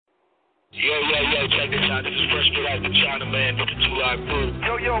Yo, check this out. This is Fresh Get Out the China Man with the Two Live Crew.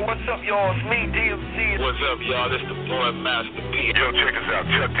 Yo, what's up, y'all? It's me, DMC. What's up, y'all? This the boy Master P. Yo, check us out.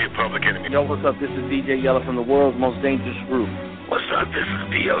 Chuck the Public Enemy. Yo, what's up? This is DJ Yella from the world's most dangerous group. What's up? This is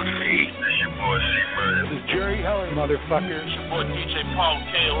DOC. This your boy C-Murder. This is Jerry Heller, motherfuckers. It's your boy DJ Paul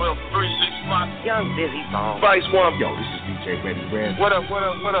KOL 365. Young Busy Bone. Vice One. Yo, this is DJ Ready Red. What up?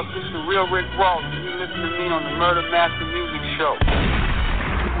 This is the real Rick Ross. You listen to me on the Murder Master Music Show.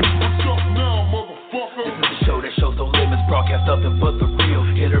 What's up now, motherfucker? This is the show that shows no limits, broadcast nothing but the real.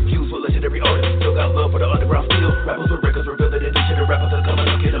 Interviews with legendary artists, still got love for the underground steel. Rappers with records revealing the shit, the rappers that coming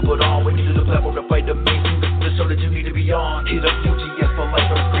up, get them put on. We needed a platform to fight the mainstream. This is the show that you need to be on. Hit up UGS for life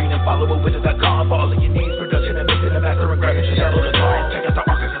on the screen and follow wizards.com for all of your needs. Production and mixing and mastering, grabbing shit out on the call. Check out the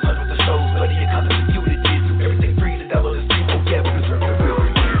archives and hundreds of shows, plenty of content for you to dig through. Everything free to download this stream. Oh yeah, we deserve the real.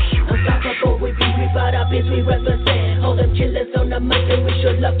 Unstoppable, we fought our biz, we represent. Hold them chillers on the mic and we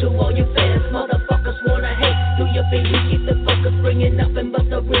show love to all you fans. Motherfuckers wanna hate, do your thing, we keep the focus. Bringing nothing but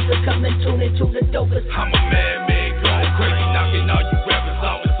the RZA, come and tune into the dopest. I'm a man-made going crazy, knocking all you rappers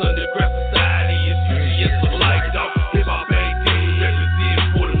off. It's underground society, it's UGS for life, dog. Hip-hop AD, represent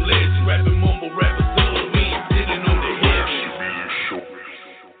for them legends. Rapping mumble rappers, so we ain't sitting on the hill.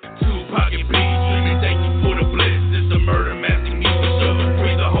 Tupac and B, dreaming, thank you for the blitz. It's the Murder Master Music Show.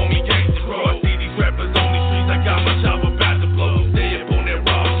 Free the homie gangster bro. I see these rappers on these streets, I got my chopper about to blow. Stay up on that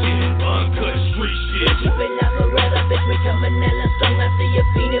raw shit, uncut street shit. Keep it like a rather, bitch, we coming hella strong. I see you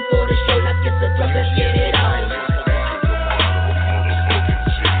feeding for the show like it's a drug, let's get it on.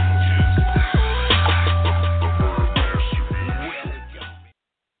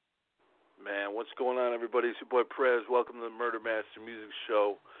 Man, what's going on, everybody? It's your boy Prez. Welcome to the Murder Master Music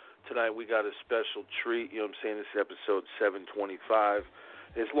Show. Tonight we got a special treat. You know what I'm saying? This is episode 725.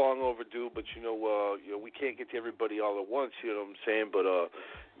 It's long overdue, but you know, we can't get to everybody all at once. You know what I'm saying? But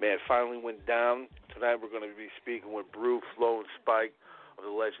man, it finally went down. Tonight we're going to be speaking with Brew, Flo, and Spike of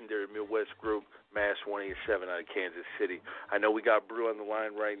the legendary Midwest group Mass 187 out of Kansas City. I know we got Brew on the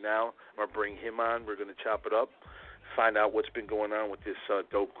line right now. I'm gonna bring him on. We're gonna chop it up, find out what's been going on with this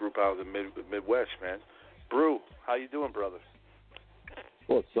dope group out of the Midwest, man. Brew, how you doing, brother?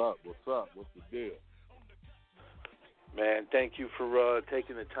 What's up? What's the deal? Man, thank you for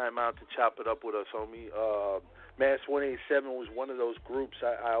taking the time out to chop it up with us, homie. Mass 187 was one of those groups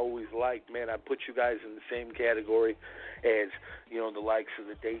I always liked. Man, I put you guys in the same category as, you know, the likes of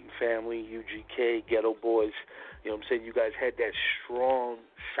the Dayton Family, UGK, Ghetto Boys. You know what I'm saying? You guys had that strong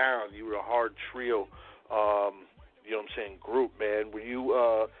sound. You were a hard trio, you know what I'm saying, group, man. Were you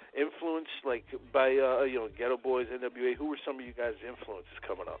influenced, like, by, you know, Ghetto Boys, NWA? Who were some of you guys' influences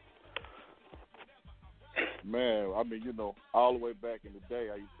coming up? Man, I mean, you know, all the way back in the day,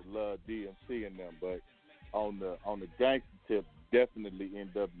 I used to love DMC and them, but on the gangster tip, definitely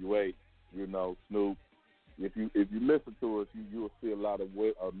NWA. You know, Snoop. If you listen to us, you will see a lot of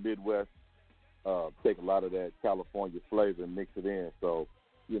Midwest take a lot of that California flavor and mix it in. So,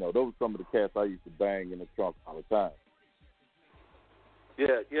 you know, those are some of the cats I used to bang in the trunk all the time.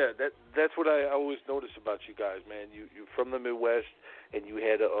 Yeah, that's what I always notice about you guys, man. You're from the Midwest, and you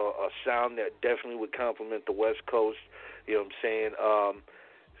had a sound that definitely would complement the West Coast. You know what I'm saying?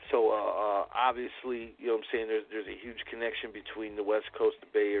 So obviously, you know what I'm saying, there's a huge connection between the West Coast, the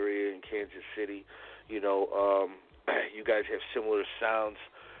Bay Area, and Kansas City. You know, you guys have similar sounds.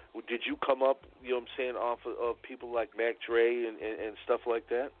 Did you come up, you know what I'm saying, off of people like Mac Dre and stuff like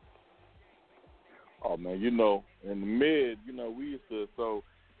that? Oh, man, you know, in the mid, you know, we used to, so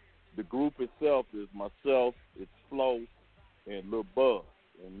the group itself is myself, it's Flo, and Lil Bub.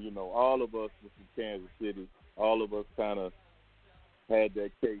 And, you know, all of us was from Kansas City. All of us kind of had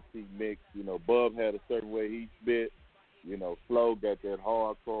that KC mix. You know, Bub had a certain way he spit. You know, Flo got that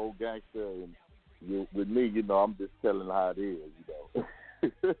hardcore gangster. And with me, you know, I'm just telling how it is, you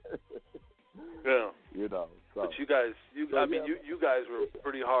know. Yeah. You know. So. But you guys, you guys were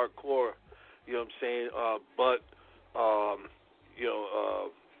pretty hardcore. You know what I'm saying? You know,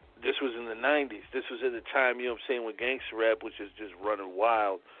 this was in the 90s. This was at the time, you know what I'm saying, when gangster rap was just running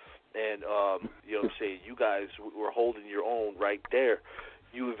wild. And, you know what I'm saying, you guys were holding your own right there.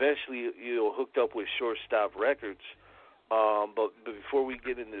 You eventually, you know, hooked up with Shortstop Records. But before we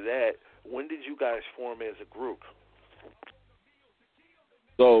get into that, when did you guys form as a group?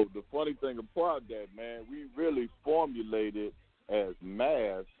 So the funny thing about that, man, we really formulated as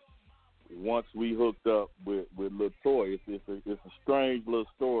Mass once we hooked up with Lil Toy. It's a strange little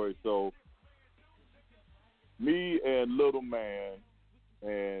story. So me and Little Man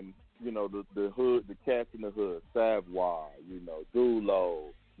and, you know, the hood, the cats in the hood, Savoy, you know,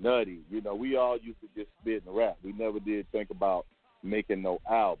 Dulo, Nutty, you know, we all used to just spit and rap. We never did think about making no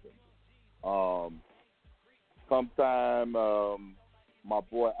album. Sometime my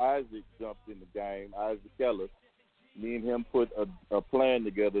boy Isaac jumped in the game, Isaac Ellis. Me and him put a plan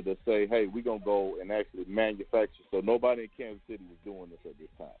together to say, hey, we're going to go and actually manufacture. So nobody in Kansas City was doing this at this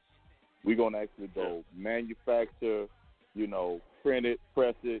time. We're going to actually go manufacture, print it,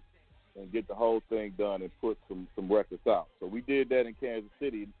 press it, and get the whole thing done and put some records out. So we did that in Kansas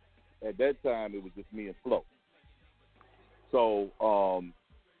City. At that time, it was just me and Flo. So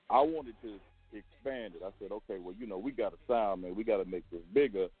I wanted to expand it. I said, okay, well, we got a sound, man. We got to make this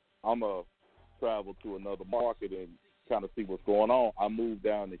bigger. I'm going to travel to another market and kind of see what's going on. I moved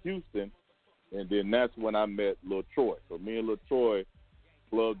down to Houston, and then that's when I met Lil Troy. So me and Lil Troy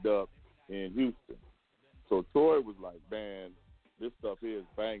plugged up in Houston. So Troy was like, man, this stuff here is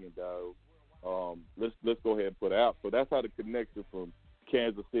banging, dog. Let's go ahead and put it out. So that's how the connection from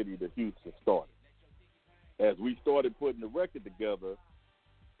Kansas City to Houston started. As we started putting the record together,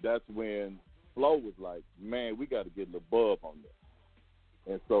 that's when Flo was like, man, we got to get Lil Bub on this.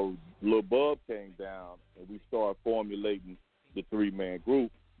 And so Lil Bub came down, and we started formulating the three-man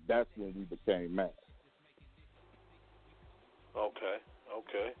group. That's when we became Mass. Okay.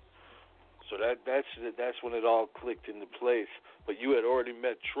 So that's when it all clicked into place. But you had already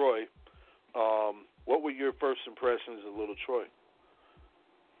met Troy. What were your first impressions of Little Troy?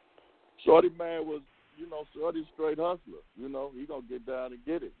 Shorty, man, was, Shorty's straight hustler. He gonna get down and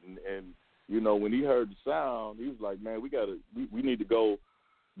get it. And when he heard the sound, he was like, man, we need to go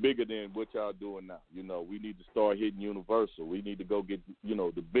bigger than what y'all doing now. We need to start hitting Universal. We need to go get,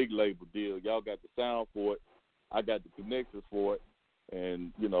 the big label deal. Y'all got the sound for it. I got the connections for it.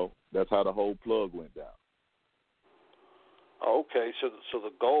 And, that's how the whole plug went down. Okay, so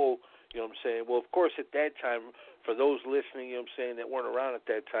the goal, well, of course, at that time, for those listening, that weren't around at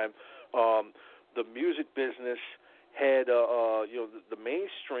that time, the music business had, the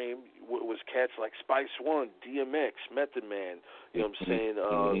mainstream was cats like Spice One, DMX, Method Man,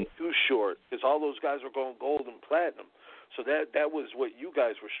 Too Short, because all those guys were going gold and platinum. So that was what you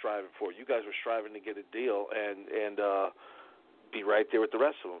guys were striving for. You guys were striving to get a deal and be right there with the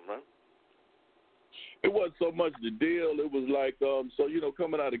rest of them, right? It wasn't so much the deal. It was like,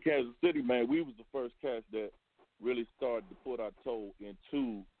 coming out of Kansas City, man, we was the first cats that really started to put our toe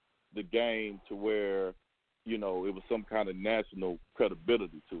into the game to where, it was some kind of national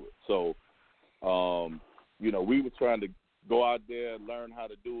credibility to it. So, we were trying to go out there, learn how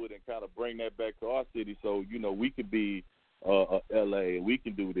to do it, and kind of bring that back to our city so, we could be L.A. and we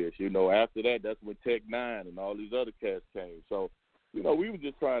can do this. After that, that's when Tech Nine and all these other cats came. So, we were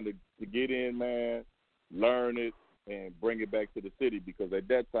just trying to get in, man, learn it, and bring it back to the city because at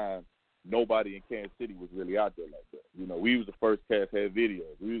that time, nobody in Kansas City was really out there like that. We was the first cast that had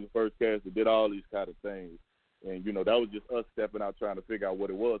videos. We was the first cast that did all these kind of things. And, that was just us stepping out trying to figure out what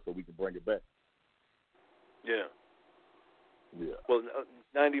it was so we could bring it back. Yeah. Yeah. Well,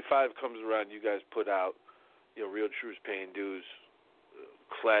 95 comes around, you guys put out, Real Truth's Paying Dues,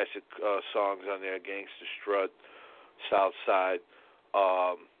 classic songs on there, Gangsta Strut, Southside.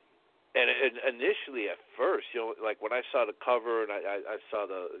 And initially, at first, like when I saw the cover and I saw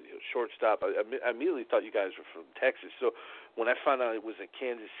the shortstop, I immediately thought you guys were from Texas. So when I found out it was a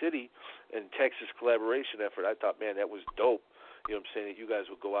Kansas City and Texas collaboration effort, I thought, man, that was dope. That you guys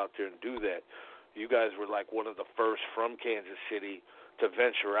would go out there and do that. You guys were like one of the first from Kansas City to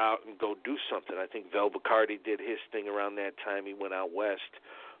venture out and go do something. I think Vel Bacardi did his thing around that time. He went out west.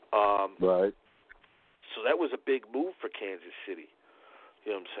 Right. So that was a big move for Kansas City.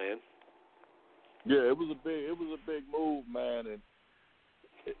 You know what I'm saying? Yeah, it was a big move, man, and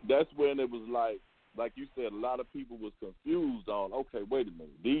that's when it was like you said, a lot of people was confused on, okay, wait a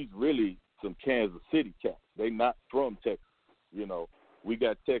minute, these really some Kansas City cats. They not from Texas. We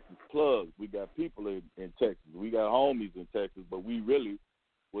got Texas plugs. We got people in Texas. We got homies in Texas, but we really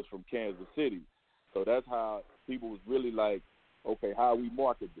was from Kansas City. So that's how people was really like, okay, how we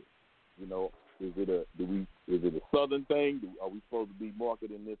market this? Is it a southern thing? Are we supposed to be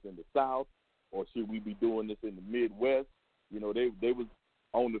marketing this in the South? Or should we be doing this in the Midwest? They was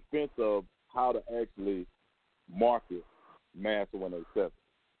on the fence of how to actually market Mass 107.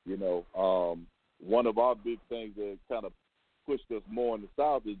 One of our big things that kind of pushed us more in the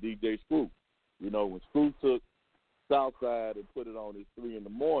South is DJ Screw. When Screw took Southside and put it on his 3 in the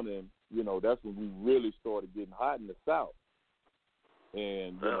morning, that's when we really started getting hot in the South.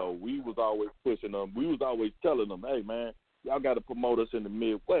 And, we was always pushing them. We was always telling them, hey, man, y'all got to promote us in the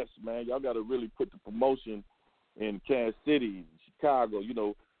Midwest, man. Y'all got to really put the promotion in Kansas City, Chicago,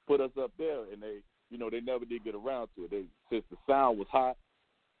 put us up there. And they never did get around to it. Since the sound was hot,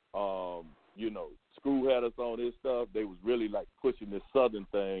 Screw had us on his stuff. They was really like pushing this Southern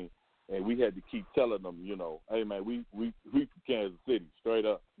thing. And we had to keep telling them, you know, hey, man, we from Kansas City, straight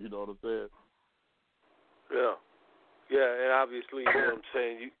up. You know what I'm saying? Yeah. Yeah, and obviously, you know what I'm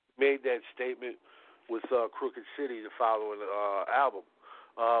saying, you made that statement with Crooked City, the following album.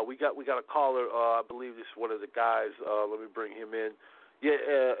 We got a caller. I believe this is one of the guys. Let me bring him in. Yeah.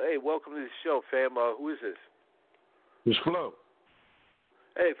 Hey, welcome to the show, fam. Who is this? It's Flo.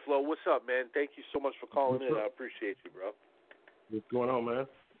 Hey, Flo. What's up, man? Thank you so much for calling in. I appreciate you, bro. What's going on, man?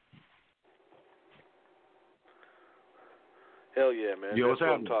 Hell yeah, man. Yo, that's what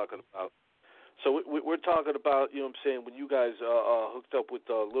I'm talking about. So we're talking about, you know what I'm saying, when you guys hooked up with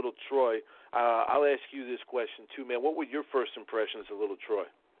Little Troy, I'll ask you this question too, man. What were your first impressions of Little Troy?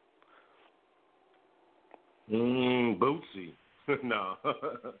 Bootsy. No.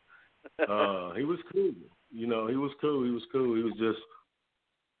 He was cool. You know, he was cool. He was just,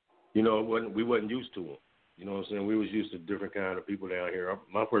 you know, we wasn't used to him. You know what I'm saying? We was used to different kind of people down here.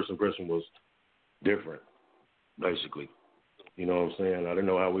 My first impression was different, basically. You know what I'm saying? I didn't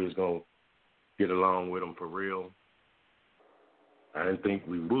know how we was going to get along with him for real. I didn't think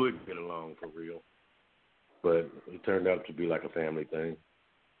we would get along for real, but it turned out to be like a family thing.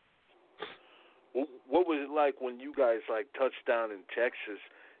 What was it like when you guys touched down in Texas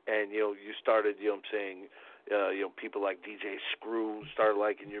and you started, you know what I'm saying, people like DJ Screw started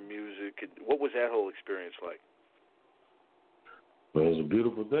liking your music? What was that whole experience like? Well, it was a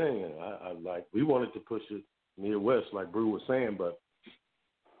beautiful thing. We wanted to push it Midwest, like Brew was saying, but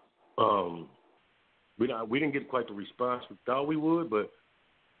we didn't get quite the response we thought we would, but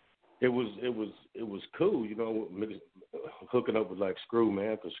it was cool, you know, hooking up with like Screw,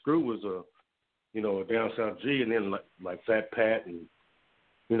 man, because Screw was a down south G, and then like Fat Pat, and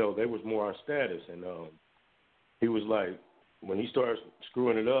you know they was more our status, and he was like when he started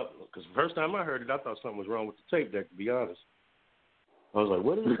screwing it up, because the first time I heard it, I thought something was wrong with the tape deck. To be honest, I was like,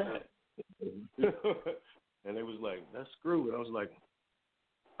 what is that? And they was like, that's Screw, and I was like,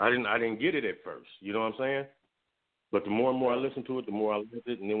 I didn't get it at first, you know what I'm saying? But the more and more I listened to it, the more I lived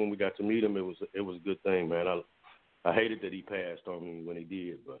it, and then when we got to meet him, it was a good thing, man. I hated that he passed on me when he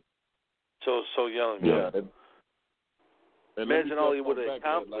did, but so young. Yeah. Imagine all he would have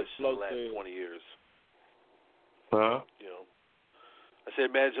accomplished in the last 20 years. Huh? You know, I said,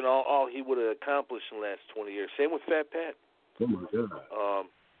 imagine all he would have accomplished in the last 20 years. Same with Fat Pat. Oh my God.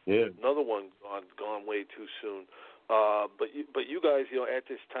 Yeah. Another one gone way too soon. But you guys, you know, at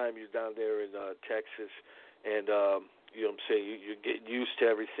this time you're down there in Texas, and you know what I'm saying, you're getting used to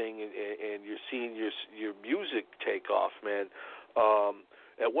everything, and you're seeing your music take off, man.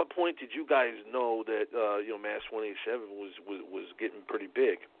 At what point did you guys know that Mass 187 was getting pretty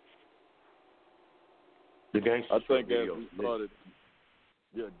big? The Gangsta Strut video. As we started,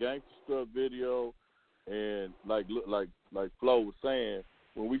 Gangsta Strut video, and like Flo was saying,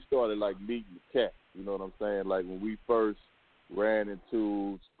 when we started like meeting the cats, you know what I'm saying? Like when we first ran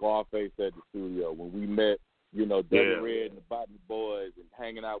into Scarface at the studio, when we met, you know, Dirty Red and the Botany Boys and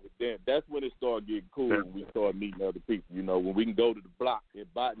hanging out with them, that's when it started getting cool. When we started meeting other people, you know, when we can go to the block in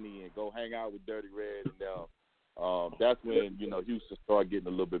Botany and go hang out with Dirty Red, and that's when, you know, Houston started getting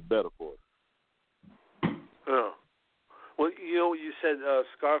a little bit better for us. Oh. Well, you know, you said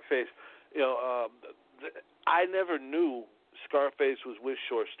Scarface. You know, I never knew Scarface was with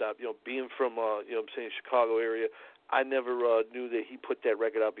Shortstop. You know, being from Chicago area, I never knew that he put that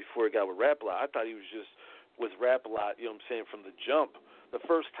record out before he got with Rap-A-Lot. I thought he was just with Rap-A-Lot, you know what I'm saying, from the jump. The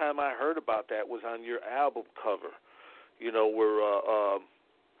first time I heard about that was on your album cover, you know, where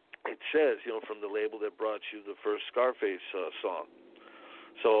it says, you know, from the label that brought you the first Scarface song.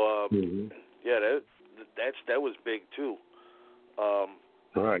 So, yeah, that was big too.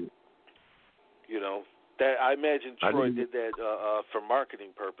 Right. You know, that I imagine Troy did that for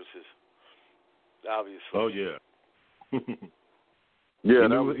marketing purposes. Obviously. Oh yeah. He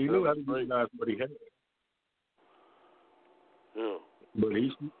knew how to recognize what he had. Yeah. But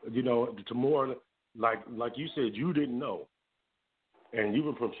he's, you know, to more like you said, you didn't know, and you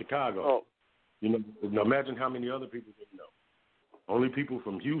were from Chicago. Oh. You know, imagine how many other people didn't know. Only people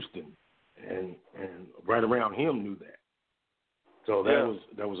from Houston and right around him knew that. So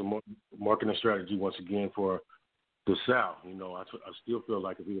that was a marketing strategy once again for the South. You know, I still feel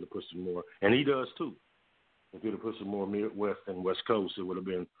like if he would have pushed it more, and he does too. If he would have pushed it more Midwest and West Coast, it would have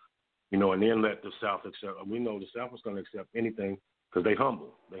been, you know, and then let the South accept. We know the South was going to accept anything because they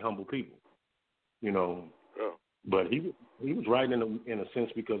humble people, you know. Yeah. But he was right in a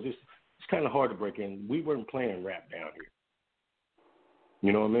sense because it's kind of hard to break in. We weren't playing rap down here.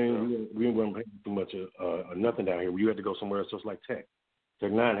 You know what I mean? Yeah. We weren't playing too much nothing down here. You had to go somewhere else, just like Tech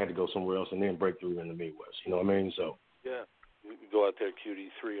 9 had to go somewhere else and then break through in the Midwest. You know what I mean? So yeah. We go out there,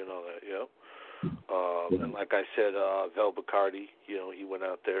 QD3 and all that, yeah. And like I said, Vel Bacardi, you know, he went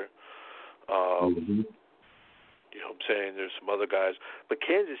out there. You know what I'm saying? There's some other guys. But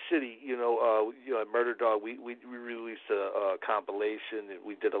Kansas City, at Murder Dog, we released a compilation.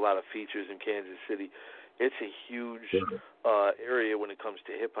 We did a lot of features in Kansas City. It's a huge area when it comes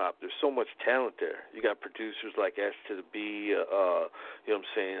to hip-hop. There's so much talent there. You got producers like S to the B, you know what I'm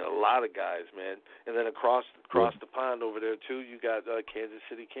saying, a lot of guys, man. And then across the pond over there, too, you got Kansas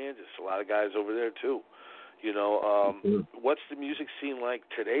City, Kansas. A lot of guys over there, too. You know, what's the music scene like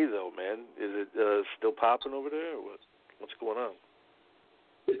today, though, man? Is it still popping over there, or what's going on?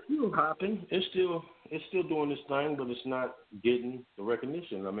 It's still popping. It's still doing this thing, but it's not getting the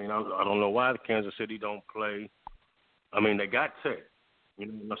recognition. I mean, I don't know why Kansas City don't play. I mean, they got Tech. You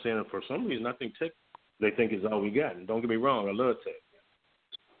know what I'm saying? For some reason, I think Tech, they think is all we got. And don't get me wrong, I love Tech.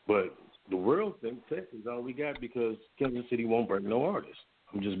 But the world thinks Tech is all we got because Kansas City won't bring no artists.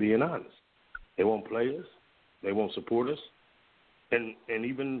 I'm just being honest. They won't play us. They won't support us. And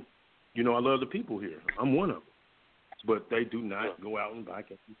even, you know, I love the people here. I'm one of them. But they do not go out and buy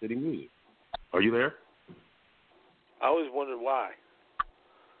Kansas City music. Are you there? I always wondered why.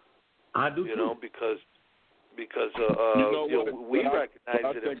 I do you too. Know, because we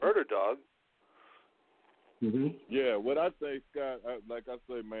recognize it at Murder Dog. Mm-hmm. Yeah, what I say, Scott, like I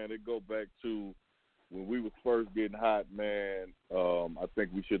say, man, it go back to when we was first getting hot, man. I think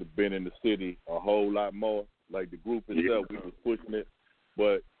we should have been in the city a whole lot more. Like the group itself, we was pushing it.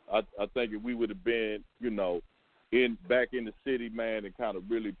 But I think if we would have been, you know, back in the city, man, and kind of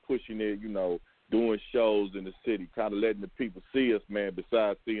really pushing it, you know, doing shows in the city, kind of letting the people see us, man,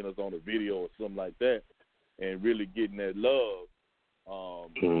 besides seeing us on a video or something like that, and really getting that love.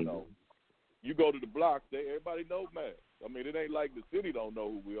 You know, you go to the blocks, everybody knows, man. I mean, it ain't like the city don't know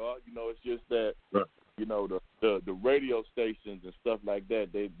who we are. You know, it's just that, you know, the radio stations and stuff like that,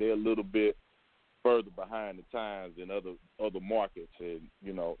 they're a little bit further behind the times than other markets, and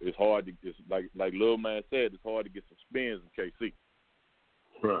you know it's hard to get, like Lil Man said, it's hard to get some spins in KC.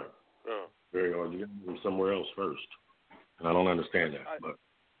 Right. Very hard to get them somewhere else first. And I don't understand that. But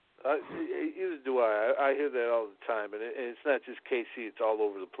either do I. I hear that all the time, and it's not just KC; it's all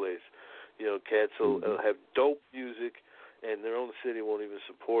over the place. You know, cats will have dope music, and their own city won't even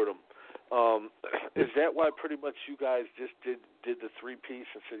support them. Is that why pretty much you guys just did the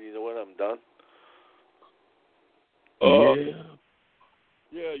 3-piece and said, you know what, I'm done? Yeah.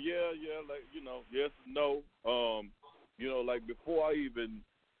 Like, you know, yes, no. You know, like before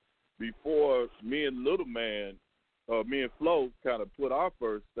me and Little Man, me and Flo kind of put our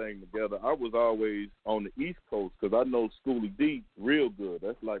first thing together, I was always on the East Coast because I know Schoolie D real good.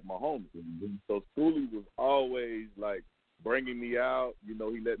 That's like my homie. Mm-hmm. So Schoolie was always like bringing me out. You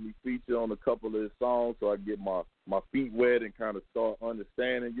know, he let me feature on a couple of his songs so I get my feet wet and kind of start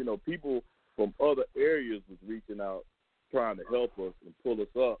understanding. You know, people from other areas was reaching out, trying to help us and pull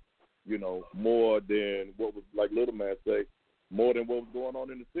us up, you know, more than what was, like Little Man say, more than what was going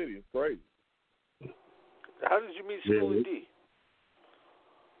on in the city. It's crazy. How did you meet Schoolie D?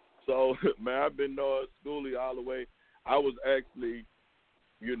 So, man, I've been knowing Schoolie all the way. I was actually,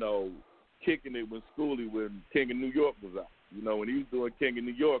 you know, kicking it with Schoolie when King of New York was out. You know, when he was doing King of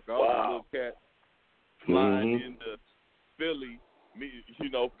New York, I was a little cat flying into Philly. Me, you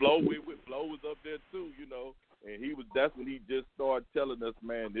know, Flo was up there too, you know, and that's when he just started telling us,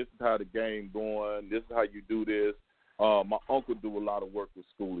 man, this is how the game going, this is how you do this. My uncle do a lot of work with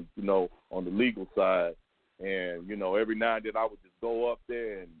Schoolie, you know, on the legal side, and, you know, every now and then I would just go up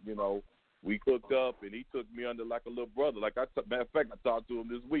there and, you know, we hooked up, and he took me under like a little brother. Like, matter of fact, I talked to him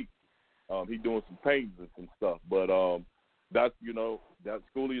this week. He doing some paintings and some stuff, but that's, you know, that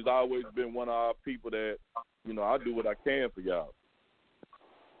Schoolie has always been one of our people that, you know, I do what I can for y'all.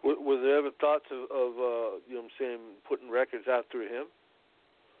 Was there ever thoughts of you know what I'm saying, putting records out through him?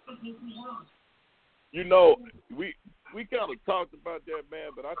 You know, we kind of talked about that, man,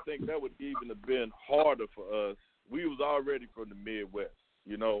 but I think that would even have been harder for us. We was already from the Midwest,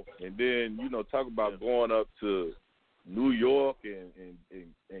 you know, and then, you know, talk about going up to New York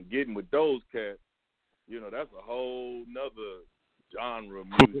and getting with those cats, you know, that's a whole nother genre of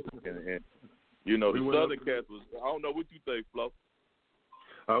music. and you know, the Southern cats was, I don't know what you think, Flo.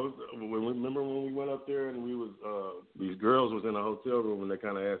 Remember when we went up there and we was these girls was in a hotel room and they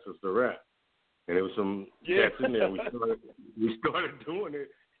kind of asked us to rap, and there was some cats in there. We started doing it,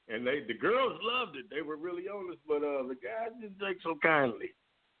 and the girls loved it. They were really on us, but the guys didn't take so kindly.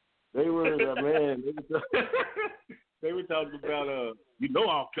 They were man. They were talking about you know,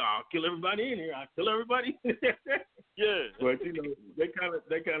 I'll kill everybody in here. I'll kill everybody. Yeah. But you know, they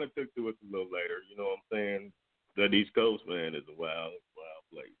kind of took to us a little later. You know what I'm saying? that East Coast, man, is a wild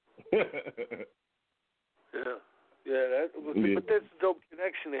place. But that's a dope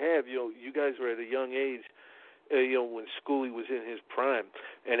connection to have. You guys were at a young age, when Schoolie was in his prime,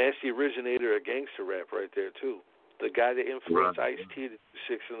 and that's the originator of gangster rap right there too. The guy that influenced Ice-T at 6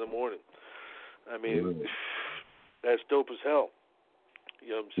 in the morning. I mean, that's dope as hell. You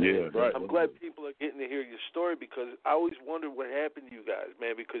know what I'm saying? Yeah, right. I'm glad people are getting to hear your story because I always wondered what happened to you guys,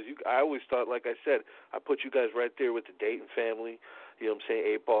 man, because I always thought, like I said, I put you guys right there with the Dayton family, you know what I'm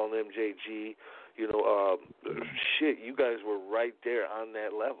saying, 8-Ball and MJG, you guys were right there on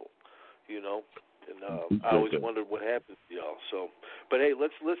that level, and I always wondered what happened to y'all. So, but hey,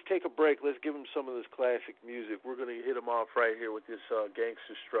 let's take a break. Let's give them some of this classic music. We're going to hit them off right here with this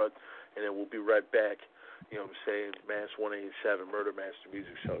Gangster Strut, and then we'll be right back. You know what I'm saying? Mass 187, Murder Master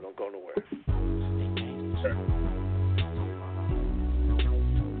Music Show. Don't go nowhere.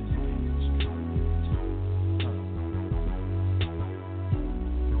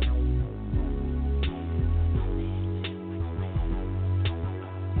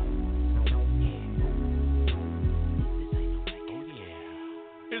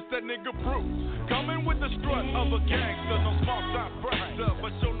 It's that nigga Bruce, coming with the strut of a gangster. No small time prankster,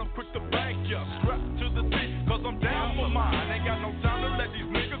 but show them quick to bank ya. Strapped to the seat, cause I'm down for mine. Ain't got no time to let these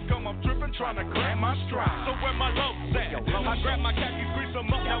niggas come up tripping, trying to cram my stride. So where my lows at? I grab my khakis, grease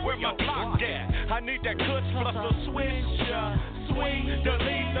them up, now where my block at? I need that kush plus a switch, swing,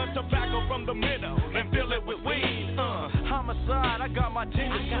 delete the tobacco from the middle, and fill it with weed. Homicide, I got my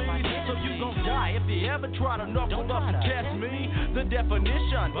tendencies, so you gon' die if you ever try to knuckle up and test me. The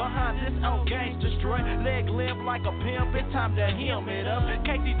definition behind this old gangster strut, leg limp like a pimp, it's time to hem it up.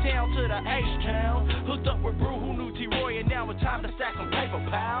 KC Town to the H-Town, hooked up with Brew who knew T-Roy, and now it's time to stack some paper,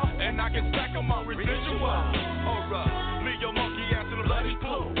 pal. And I can stack them on residual. Alright, leave your monkey ass in a bloody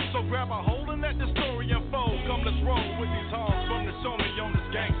pool. So grab a hold and let the story unfold. Come, let's roll with these hogs from the show me on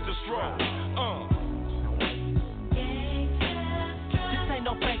this gangster stroll. This ain't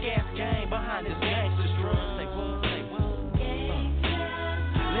no fake ass game behind this gangster strut. Say what?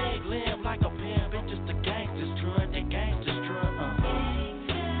 Leg limp like a pimp, it's just a gangster strut, that gangster strut.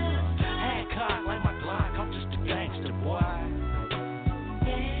 Hand cocked like my Glock, I'm just a gangster boy.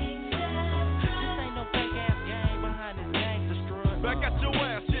 This ain't no fake ass game behind this gangster strut. Back at your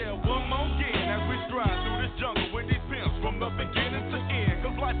ass, yeah, one more again as we stride through this jungle with these pimps from the beginning to end.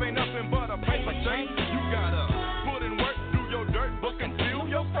 Cause life ain't nothing but a paper chase. You gotta put in work, do your dirt, book and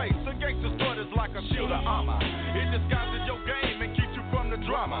seal your face. A gangster strut is like a shield of armor. It disguises your game and keeps you from the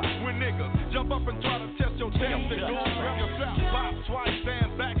drama. When niggas jump up and try to test your damn signal, grab your strap, pop twice,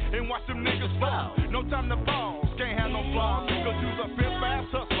 stand back and watch them niggas fall. No time to pause, can't have no flaws. Cause you's a pimp ass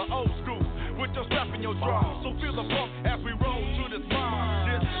hustler, old school, with your strap in your draw. So feel the funk as we roll to this mob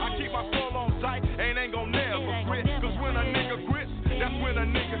shit. I keep my soul on tight and ain't gon' never quit. Cause when a nigga grits, that's when a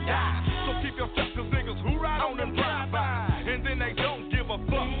nigga dies. So keep your strap, cause niggas who ride on them drive-by, and then they don't give a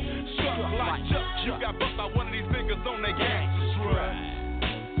fuck. Shut like Chuck, you got bucked by one of these niggas on their gangster strut.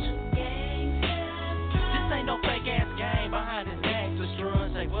 This ain't no fake ass game behind this gangster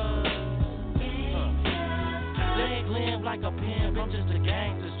strut. Say what? Leg limp like a pimp, I'm just a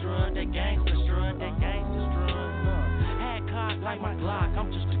gangster strut, that gangster strut, that gangster strut. Hand cocked like my Glock,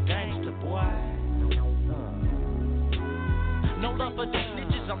 I'm just a gangster boy. No love for the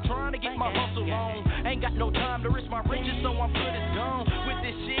snitches, I'm trying to get my hustle on. Ain't got no time to risk my riches, so I'm good as gone with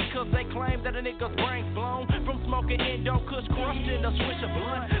this shit, cause they claim that a nigga's brain's blown from smoking endo, kush crushed in a swish of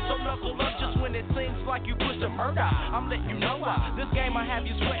blunt. So knuckle up just when it seems like you push a murder. I'm letting you know this game I have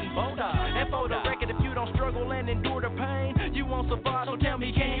you sweating boulder. And for the record, if you don't struggle and endure the pain, you won't survive, so tell me,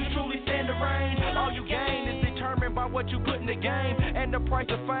 can you truly stand the rain? All you gain is determined by what you put in the game, and the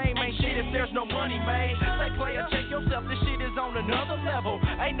price of fame ain't shit if there's no money made. Say player, check yourself, this shit is on another level.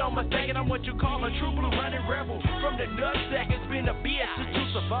 Ain't no mistaking, I'm what you call a true blue running rebel. From the nutsack, it's been a bitch just to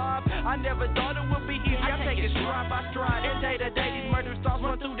survive. I never thought it would be easy, I take it stride by stride. And day to day, these murder thoughts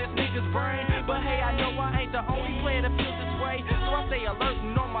run through this nigga's brain. But hey, I know I ain't the only player that feels this way, so I stay alert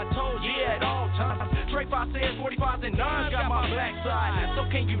and on my toes, yeah, at all times. Trey 5 says 45s and 9s got my backside. So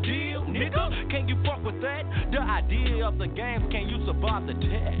can you deal, nigga? Can you fuck with that? The idea of the game, can you survive the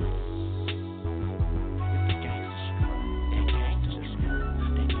test?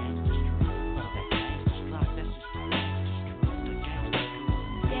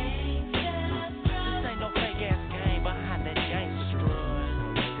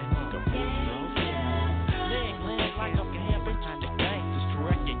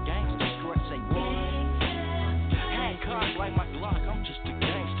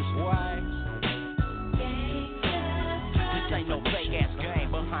 This ain't no fake ass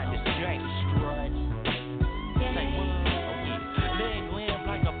game behind this game.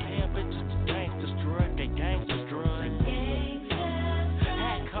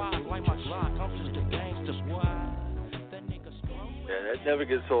 That never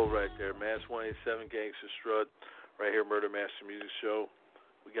gets old right there. Mass 187, Gangsta Strut, right here, Murder Master Music Show.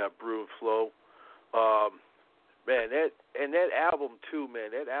 We got Brew and Flow. Man, that album too,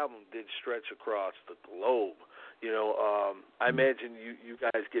 man. That album did stretch across the globe. You know, I imagine you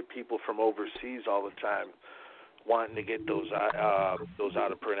guys get people from overseas all the time wanting to get those out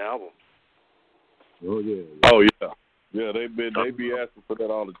of print albums. Oh yeah. Yeah, they be asking for that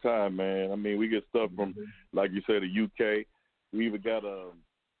all the time, man. I mean, we get stuff from, like you said, the UK. We even got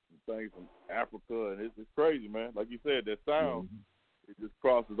things from Africa, and it's crazy, man. Like you said, that sound it just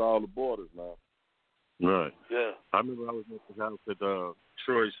crosses all the borders now. Right. Yeah. I remember I was at the house at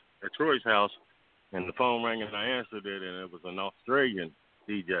Troy's house, and the phone rang, and I answered it, and it was an Australian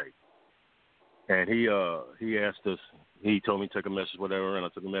DJ, and he asked us. He told me to take a message, whatever, and I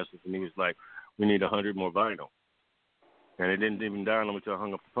took a message, and he was like, "We need 100 more vinyl." And it didn't even dawn on me until I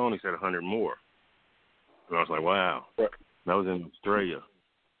hung up the phone. He said 100 more. And I was like, wow. That was in Australia.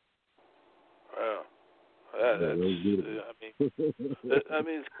 Wow. I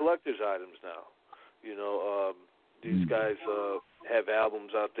mean, it's collector's items now. You know, these guys have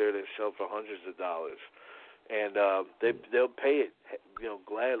albums out there that sell for hundreds of dollars. And they'll pay it, you know,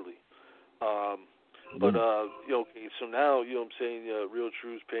 gladly. But you know, okay, so now, you know what I'm saying, Real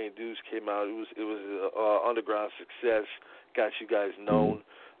Truths Paying Dues came out. It was underground success, got you guys known.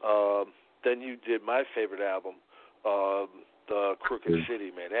 Then you did my favorite album, the Crooked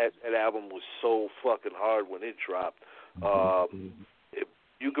City, man. That album was so fucking hard when it dropped.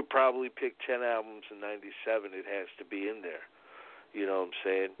 You could probably pick 10 albums in '97. It has to be in there. You know what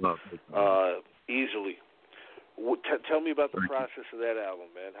I'm saying? Easily. Tell me about the process of that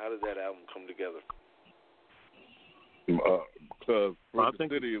album, man. How did that album come together? Because Crooked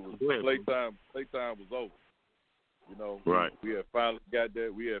City, it was playtime was over. You know, right. We had finally got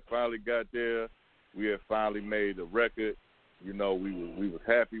there. We had finally made a record. You know, we was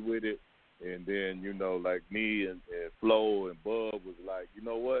happy with it. And then, you know, like me and Flo and Bub was like, you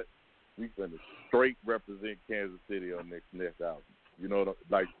know what? We finna straight represent Kansas City on next album. You know,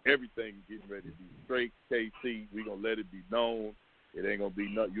 like everything getting ready to be straight KC. We gonna let it be known. It ain't gonna be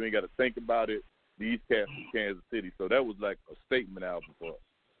nothing. You ain't got to think about it. These cats from Kansas City. So that was like a statement album for us.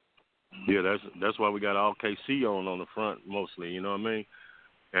 Yeah, that's why we got all KC on the front mostly. You know what I mean?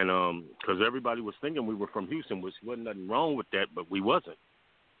 And because everybody was thinking we were from Houston, which wasn't nothing wrong with that, but we wasn't.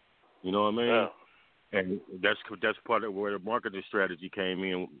 You know what I mean? Yeah. And that's part of where the marketing strategy came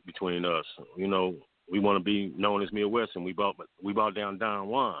in between us. You know, we want to be known as Midwest, and we bought down Don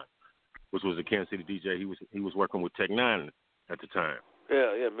Juan, which was a Kansas City DJ. He was working with Tech Nine at the time.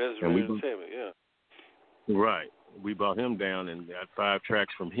 Yeah, Misery Entertainment, yeah. Right. We brought him down and got 5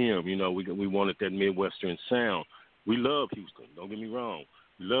 tracks from him. You know, we wanted that Midwestern sound. We love Houston. Don't get me wrong.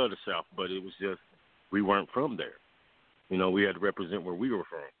 We love the South, but it was just we weren't from there. You know, we had to represent where we were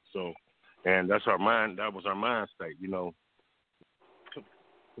from. So, and that's our mind. That was our mind state. You know,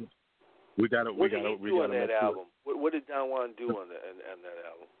 we got to. What did he do on that album? What did Don Juan do on that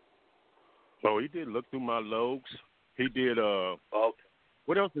album? Oh, he did Look Through My Lobes. He did. Okay.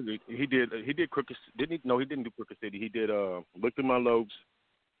 What else did he did? He did Crooked. Didn't he? No, he didn't do Crooked City. He did Look Through My Lobes.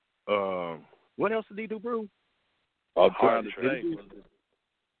 What else did he do, bro? Trying to think.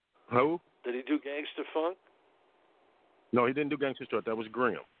 Who? Did he do Gangsta Funk? No, he didn't do Gangsta Strut. That was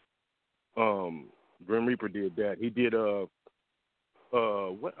Grim. Grim Reaper did that. He did what?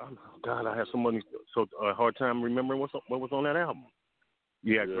 Oh God, I have a hard time remembering what was on that album.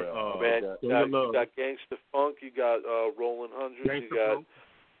 Yeah, man, you got Gangsta Funk, you got Rollin' Hundreds, you got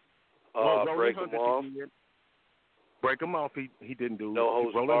Break 'Em Off. Break 'Em Off, he didn't do. No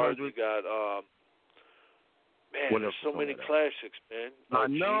Hose Barred, you got man, there's so many classics, man. I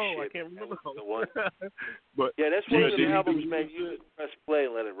know, I can't remember the one. But yeah, that's one of the albums, man. You just press play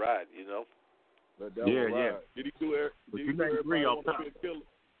and let it ride, you know. Yeah. Did he do it? But you named 3 off top.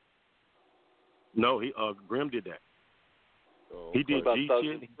 No, Grim did that. He did G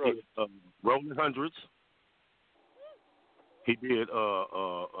Shit. He did Rolling Hundreds. He did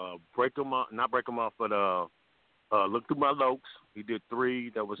Break 'Em Off, not Break 'Em Off, but Look Through My Lobes. He did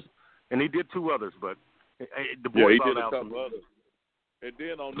 3. And he did 2 others, but the boy he did a out couple others. And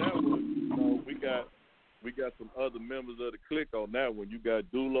then on that one, you know, we got some other members of the clique on that one. You got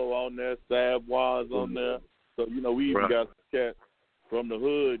Dulo on there, Savoirs on there. So, you know, we even got some cats from the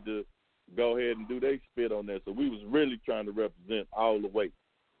hood to go ahead and do their spit on there. So we was really trying to represent all the way.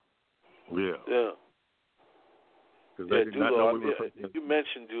 Yeah. Dulo. You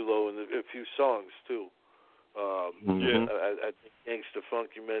mentioned Dulo in a few songs too. I think Gangsta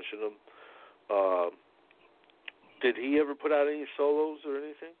Funk. You mentioned him. Did he ever put out any solos or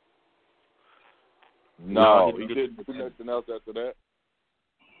anything? No, he didn't do nothing else after that.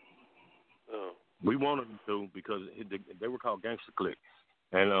 We wanted them to because they were called Gangster Clique,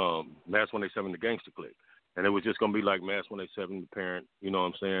 and Mass 187 the Gangster Clique, and it was just gonna be like Mass 187 the parent, you know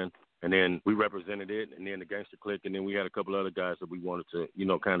what I'm saying? And then we represented it, and then the Gangster Clique, and then we had a couple other guys that we wanted to, you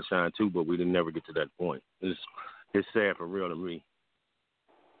know, kind of shine too, but we didn't never get to that point. It's sad for real to me.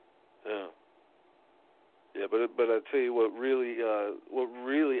 Yeah, but I tell you what really,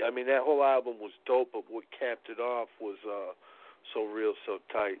 I mean, that whole album was dope, but what capped it off was So Real, So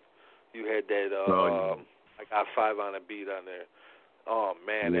Tight. You had that, I Got 5 on a Beat on there. Oh,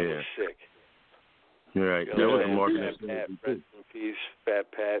 man, that was sick. You're right. You that know, was a marketing Fat Pat, rest in peace,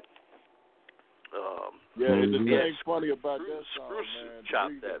 Fat Pat. Yeah, and the thing funny about that song, man.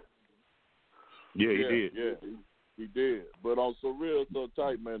 Chopped that. Yeah, he did. Yeah, he did. But on So Real, So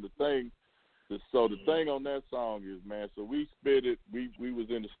Tight, man, the thing on that song is, man, so we spit it, we was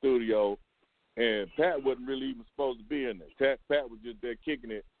in the studio, and Pat wasn't really even supposed to be in there. Pat was just there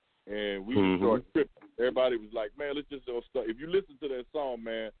kicking it, and we just started tripping. Everybody was like, man, let's just start. If you listen to that song,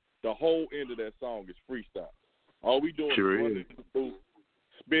 man, the whole end of that song is freestyle. All we doing is running to the booth,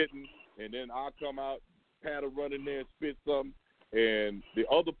 spitting, and then I'll come out, Pat will run in there and spit something. And the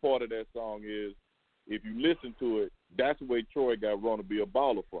other part of that song is, if you listen to it, that's the way Troy got Wanna Be a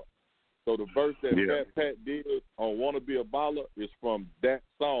Baller from. So the verse that Pat did on Wanna Be a Baller is from that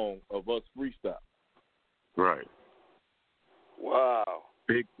song of us freestyle. Right. Wow.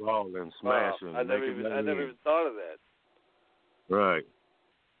 Big ball and smashing. Wow. I never even thought of that. Right.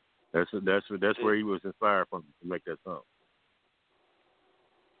 That's where he was inspired from to make that song.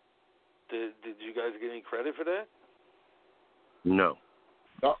 Did you guys get any credit for that? No.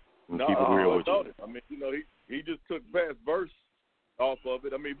 No, keep it real with you. I mean, you know, he just took Pat's verse off of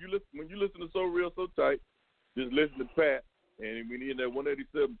it. I mean, when you listen to So Real, So Tight, just listen to Pat, and when he in that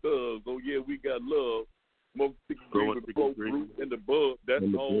 187 Thugs, oh yeah, we got love, smoke 6 green with the coke root and the bug. That's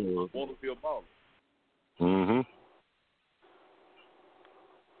the whole Wanna Be a Baller. Mhm.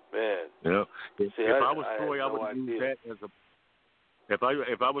 Man. Yeah. If I was Troy, I no would have used idea. that as a.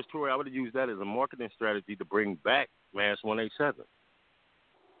 If I was Troy, I would have used that as a marketing strategy to bring back Mass 187.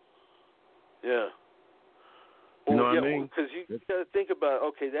 Yeah. You know Well, what I mean? Because you got to think about,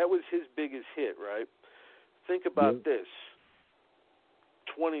 okay, that was his biggest hit, right? Think about this.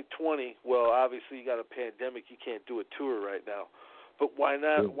 2020, well, obviously you got a pandemic, you can't do a tour right now. But why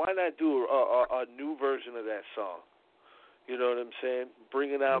not? Yeah. Why not do a new version of that song? You know what I'm saying?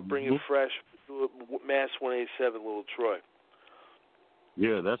 Bring it out, bring it fresh. Do it, Mass 187, Little Troy.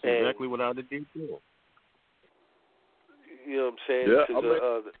 Yeah, that's exactly what I did too. You know what I'm saying? Yeah,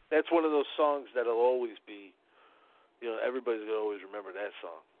 Because that's one of those songs that'll always be, you know, everybody's going to always remember that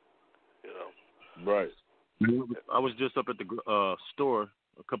song, you know? Right. I was just up at the store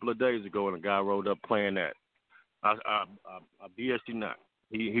a couple of days ago, and a guy rolled up playing that. I BS you not.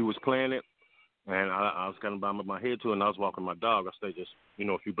 He was playing it, and I was kind of bombing my head to it, and I was walking my dog. I stayed just, you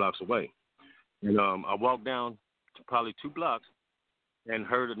know, a few blocks away. And I walked down to probably 2 blocks and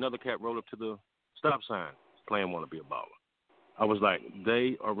heard another cat roll up to the stop sign playing Wanna Be a Baller. I was like,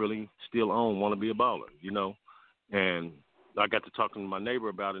 they are really still on Wanna Be a Baller, you know? And I got to talking to my neighbor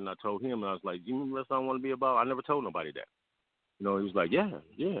about it, and I told him, and I was like, you remember that song Wanna Be a Baller? I never told nobody that. You know, he was like, yeah.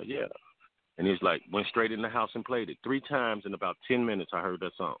 And he was like, went straight in the house and played it. 3 times in about 10 minutes I heard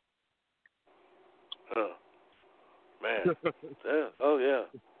that song. Oh, man. Yeah. Oh, yeah.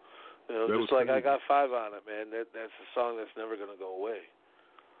 You know, just like I Got 5 on it, man. That's a song that's never going to go away.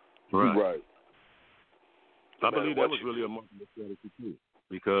 Right. I believe that was really a marketing strategy too,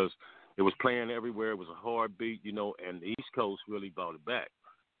 because it was playing everywhere. It was a hard beat, you know, and the East Coast really brought it back.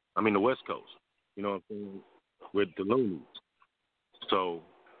 I mean, the West Coast, you know what I'm saying, with the Loonies. So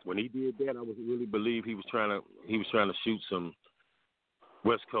when he did that, I was really believe he was trying to shoot some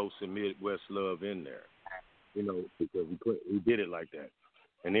West Coast and Midwest love in there, you know, because he did it like that.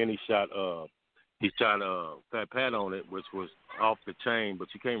 And then he shot Fat Pat on it, which was off the chain, but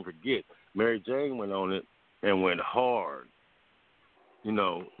you can't forget Mary Jane went on it and went hard. You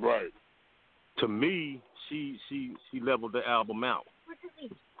know. Right. To me, she leveled the album out.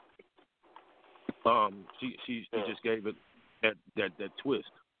 She just gave it that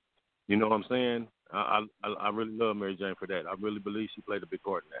twist. You know what I'm saying? I really love Mary Jane for that. I really believe she played a big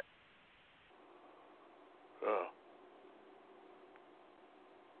part in that.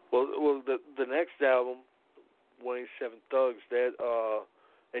 Well, the next album, 187 Thugs, that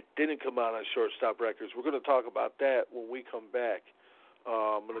it didn't come out on Shortstop Records. We're going to talk about that when we come back.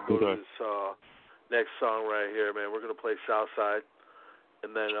 I'm going to go to this next song right here, man. We're going to play Southside,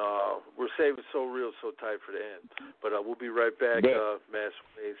 and then we're saving So Real, So Tight for the end. But we'll be right back, Mass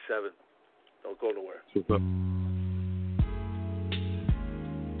 187. Don't go nowhere. Super.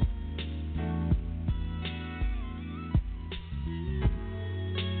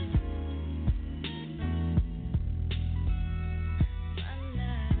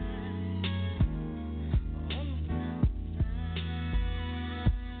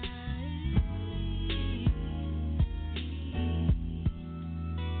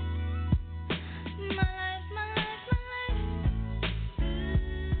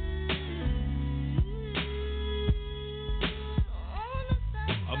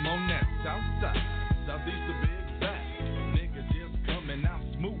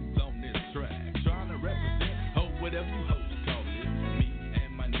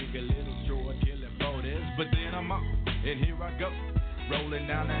 go. Rolling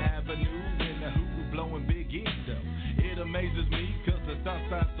down the avenue in the hoop, blowing big endo. It amazes me cause the south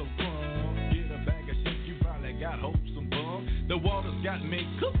side's so fun. Get a bag of shit, you probably got wholesome bum. The water's got me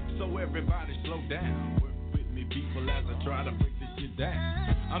cooked, so everybody slow down. Work with me, people, as I try to break this shit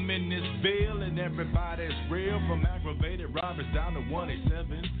down. I'm in this bill and everybody's real, from aggravated robbers down to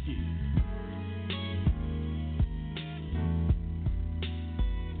 187 skills.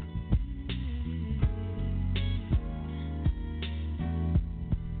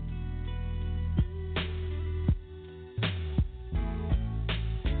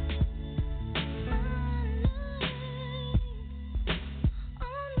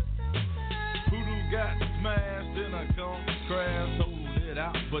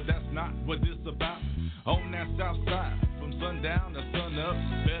 But that's not what this about. On that south side, from sundown to sun up,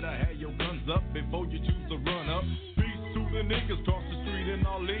 better have your guns up before you choose to run up. Peace to the niggas cross the street in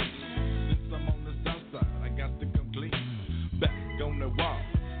all leagues. Since I'm on the south side, I got to come clean. Back on the wall,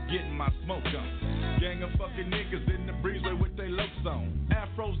 getting my smoke on. Gang of fucking niggas in the breezeway with they looks on.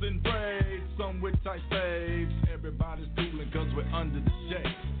 Afros and braids, some with tight fades. Everybody's cooling cause we're under the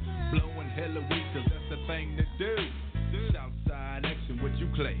shade. Blowing hella weed cause that's the thing to do. Southside action, what you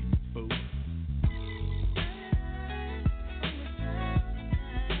claim, fool?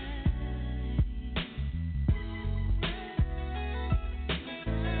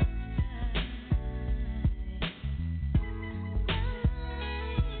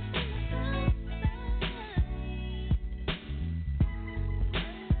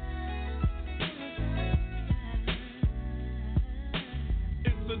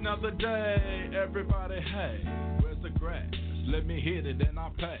 It's another day, everybody, hey. The grass, let me hit it and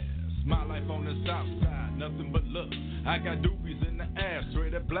I'll pass. My life on the south side, nothing but love. I got doobies in the ass,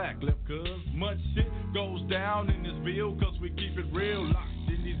 straight at black left, cuz much shit goes down in this bill, cause we keep it real.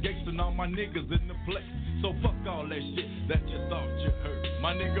 Locked in these gates and all my niggas in the place. So fuck all that shit that you thought you heard.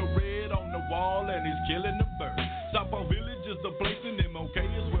 My nigga Red on the wall and he's killing the bird. Southpaw Village is the place and MOK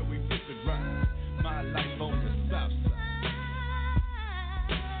is where we flip it right. My life on the south side.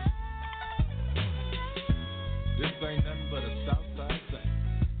 This ain't nothing but a Southside thing.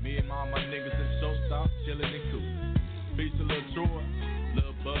 Me and all my niggas in showstop, chillin' and cool. Peace to Lil Troy,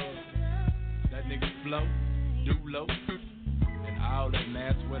 Lil Bug, that nigga Flow, Dulo, and all that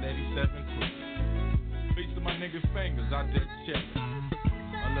Nash 187 crew. Peace to my nigga Fingers out there chillin'.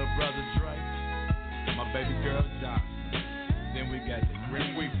 My little brother Dre, my baby girl Johnson. Then we got the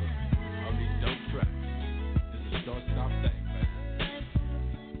Grim Reaper, all these dope tracks. This is a short-stop thing, man.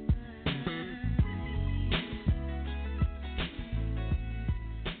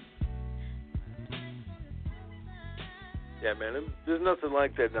 Yeah, man, there's nothing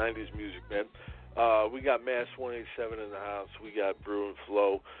like that 90s music, man. We got Mass 187 in the house. We got Brew and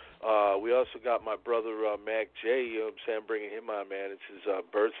Flow. We also got my brother Mac J, you know what I'm saying, bringing him on, man. It's his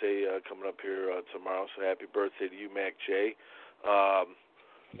birthday coming up here tomorrow, so happy birthday to you, Mac J.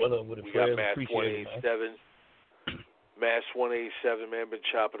 What up with we got Mass 187. Mass 187, man, been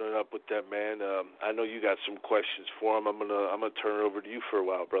chopping it up with that man. I know you got some questions for him. I'm gonna turn it over to you for a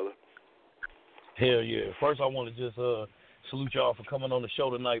while, brother. Hell yeah. First, I want to just salute y'all for coming on the show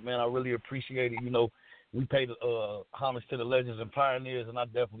tonight, man. I really appreciate it. You know, we pay homage to the legends and pioneers, and I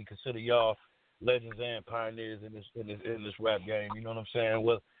definitely consider y'all legends and pioneers in this rap game. You know what I'm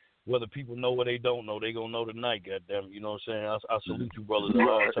saying? Whether people know or they don't know, they gonna know tonight. Goddamn, you know what I'm saying? I salute you, brothers, at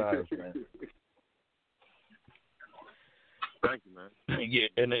all times, man. Thank you, man. Yeah,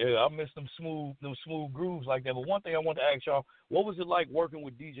 and I miss them smooth grooves like that. But one thing I want to ask y'all, what was it like working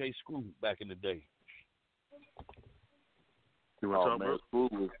with DJ Screw back in the day? Man,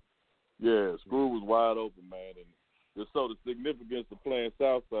 Screw was wide open, man. And just so the significance of playing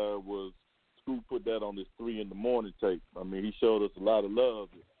Southside was Screw put that on his 3 in the morning tape. I mean, he showed us a lot of love.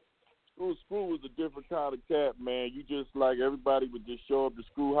 Screw was a different kind of cat, man. You just like everybody would just show up to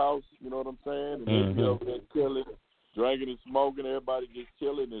Screw House, you know what I'm saying? And they'd be over there chilling, drinking and smoking, everybody just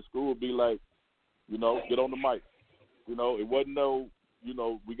chilling, and Screw would be like, you know, get on the mic. You know, it wasn't no, you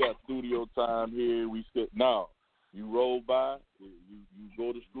know, we got studio time here, we sit. No. You roll by, you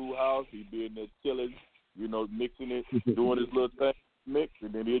go to Screw House, he'd be in there chilling, you know, mixing it, doing his little thing, mix,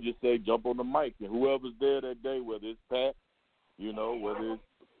 and then he'll just say, jump on the mic. And whoever's there that day, whether it's Pat, you know, whether it's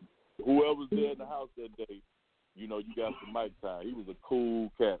whoever's there in the house that day, you know, you got some mic time. He was a cool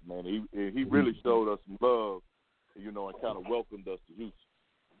cat, man. He really showed us some love, you know, and kind of welcomed us to Houston.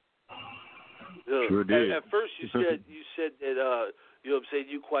 Sure did. At first, you said that you know what I'm saying,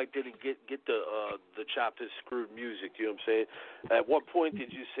 you quite didn't get the chopped and screwed music. You know what I'm saying. At what point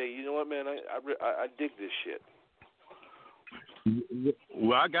did you say, you know what, man, I dig this shit?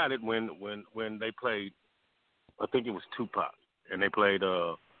 Well, I got it when they played I think it was Tupac, and they played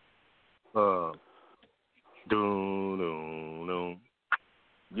Doom Doom.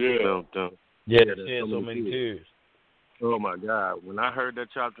 Yeah. Dun, dun. Yeah, shed so many tears. Oh my God! When I heard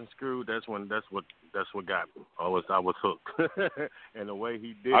that Chopped and Screwed, that's what got me. I was hooked, and the way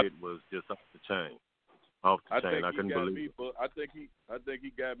he did it was just off the chain. Off the chain. I couldn't believe it. I think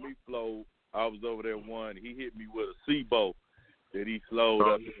he got me flowed. I was over there one. He hit me with a SIBO that he slowed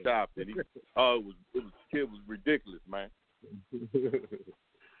up and stopped. And it was ridiculous, man.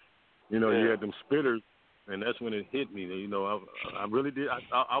 You know, you had them spitters, and that's when it hit me. You know, I really did.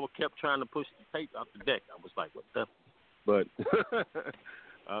 I kept trying to push the tape out the deck. I was like, what the? But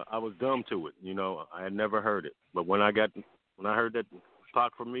I was dumb to it. You know, I had never heard it. But when I heard that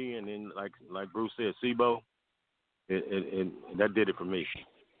Pac for me, and then like Bruce said, SIBO, it that did it for me.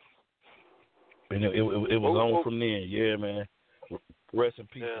 And it was on from then, yeah, man. Rest in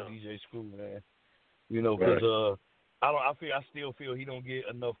peace to DJ Screw, man. You know, because I still feel he don't get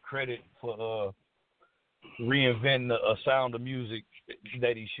enough credit for reinventing a sound of music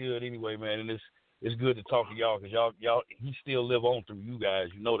that he should anyway, man. And it's good to talk to y'all because y'all he still live on through you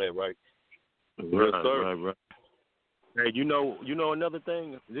guys. You know that, right? Right. Hey, you know another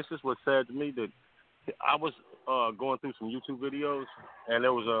thing. This is what's sad to me, that I was going through some YouTube videos, and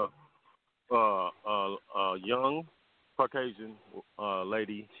there was a young Caucasian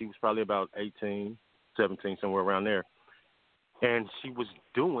lady. She was probably about 18, 17, somewhere around there, and she was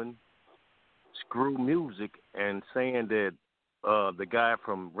doing screw music and saying that the guy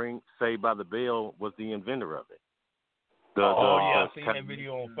from Saved by the Bell was the inventor of it. I seen that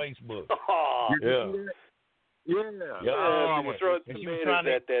video on Facebook. Yeah. I was throwing tomatoes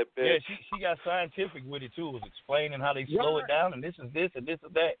at that bitch. Yeah, she got scientific with it too. It was explaining how they slow it down, and this is this and this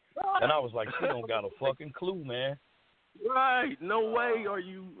is that. And I was like, she don't got a fucking clue, man. Right. No way are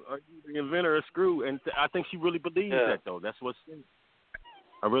you the inventor of screw. And I think she really believes that, though. That's what's in.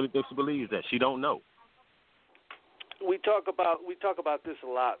 I really think she believes that. She don't know. We talk about this a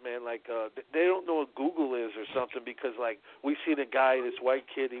lot, man. Like they don't know what Google is or something, because like we seen a guy, this white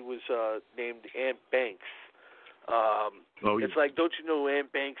kid, he was named Ant Banks. It's like, don't you know who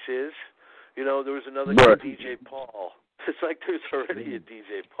Ant Banks is? You know, there was another guy, DJ Paul. It's like there's already a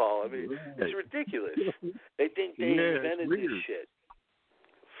DJ Paul. I mean, it's ridiculous. They think they invented this shit.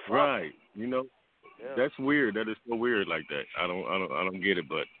 Right. You know, that's weird. That is so weird like that. I don't get it,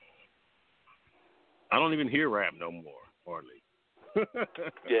 but I don't even hear rap no more, hardly.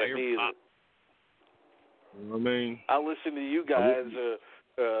 Yeah, me either. You know what I mean? I listen to you guys, you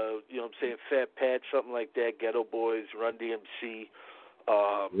know what I'm saying, Fat Pat, something like that, Ghetto Boys, Run DMC.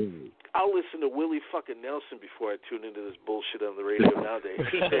 I'll listen to Willie fucking Nelson before I tune into this bullshit on the radio nowadays.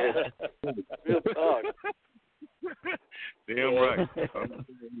 Real talk. Damn right.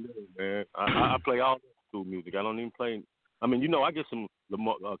 Man. I play all school music. I don't even play. I mean, you know, I get some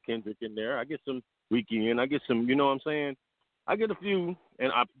Kendrick in there. I get some Weekend. I get some, you know what I'm saying? I get a few,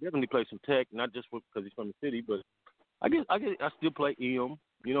 and I definitely play some Tech, not just because he's from the city, but I still play EM,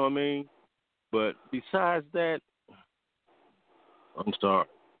 you know what I mean? But besides that, I'm sorry.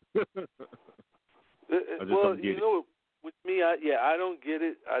 Well, you know, with me, I don't get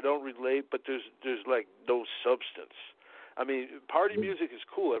it. I don't relate, but there's like no substance. I mean, party music is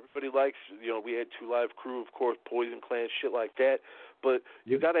cool. Everybody likes, you know, we had Two Live Crew, of course, Poison Clan, shit like that. But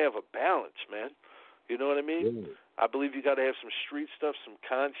you got to have a balance, man. You know what I mean? Yeah. I believe you got to have some street stuff, some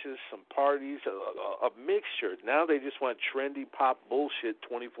conscious, some parties, a mixture. Now they just want trendy pop bullshit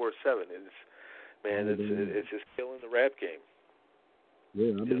 24/7. It's just killing the rap game.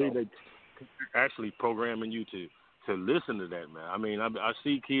 Yeah, I believe they actually programming you to listen to that, man. I mean, I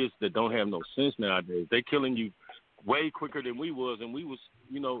see kids that don't have no sense nowadays. They killing you way quicker than we was, and we was,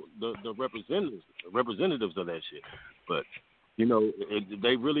 you know, the representatives of that shit. But you know,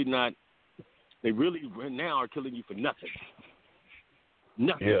 they really now are killing you for nothing.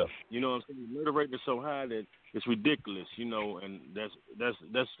 Nothing. Yeah. You know what I'm saying? The murder rate is so high that it's ridiculous, you know, and that's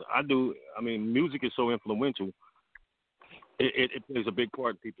I mean, music is so influential. It plays a big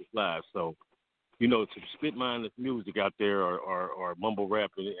part in people's lives. So, you know, to spit mindless music out there or mumble rap,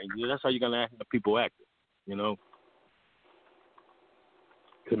 and that's how you're gonna have people acting, you know.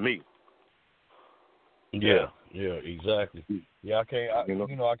 To me. Yeah, exactly. Yeah,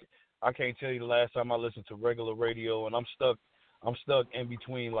 I can't tell you the last time I listened to regular radio, and I'm stuck in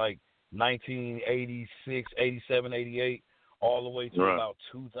between like 1986, 87, 88, all the way to about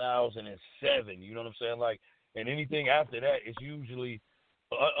 2007. You know what I'm saying? Like, and anything after that is usually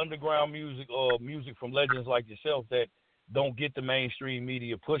underground music or music from legends like yourself that don't get the mainstream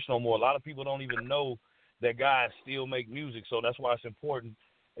media push no more. A lot of people don't even know that guys still make music, so that's why it's important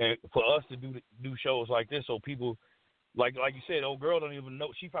and for us to do shows like this, so people, like you said, old girl don't even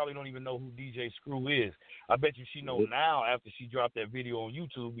know. She probably don't even know who DJ Screw is. I bet you she know now after she dropped that video on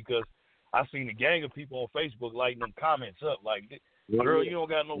YouTube, because I seen a gang of people on Facebook lighting them comments up like, girl, you don't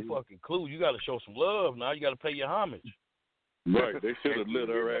got no fucking clue. You got to show some love now. You got to pay your homage. Right. They should have lit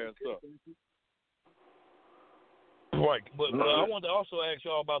her ass up. Right. But I wanted to also ask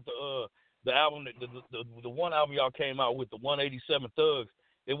y'all about the album, the one album y'all came out with, the 187 Thugs.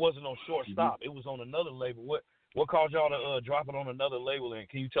 It wasn't on Shortstop. It was on another label. What caused y'all to drop it on another label? And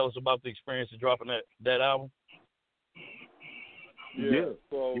can you tell us about the experience of dropping that album? Yeah.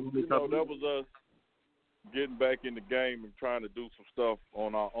 So, that was us getting back in the game and trying to do some stuff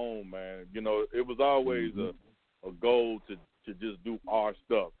on our own, man. It was always a goal to just do our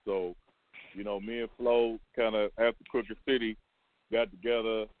stuff. So, me and Flo kind of after Crooked City got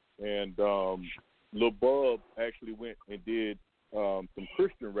together, and Lil Bub actually went and did some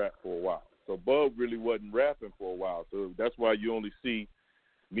Christian rap for a while. So Bub really wasn't rapping for a while. So that's why you only see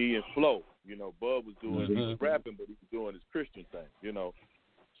me and Flo. Bub was doing he was rapping, but he was doing his Christian thing.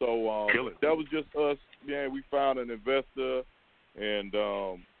 So that was just us. Yeah, we found an investor and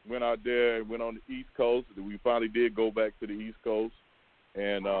went out there and went on the East Coast. We finally did go back to the East Coast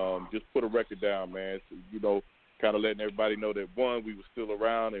and just put a record down, man. So, kind of letting everybody know that, one, we were still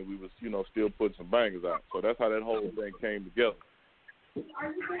around and we was, still putting some bangers out. So that's how that whole thing came together.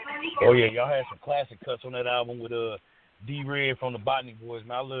 Oh, yeah, y'all had some classic cuts on that album with D-Red from the Botany Boys,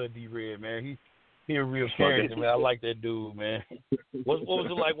 man. I love D-Red, man. He a real character, man. I like that dude, man. What was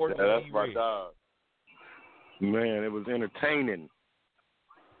it like working with D-Red? That's my dog. Man, it was entertaining.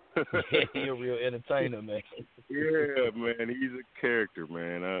 He a real entertainer, man. Yeah, man, he's a character,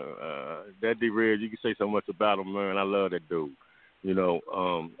 man. That D-Red, you can say so much about him, man. I love that dude. He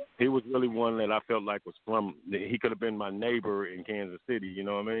was really one that I felt like was from. He could have been my neighbor in Kansas City. You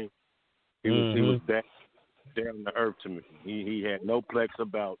know what I mean? He was that down to earth to me. He had no plex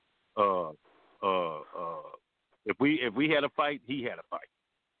about. If we had a fight, he had a fight.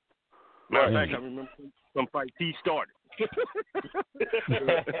 Matter of fact, I remember some fights he started.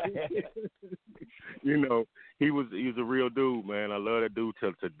 He was a real dude, man. I love that dude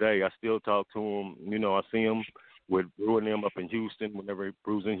till today. I still talk to him. I see him with Brew and them up in Houston whenever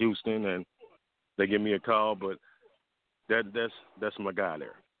Brew's in Houston, and they give me a call. But that's my guy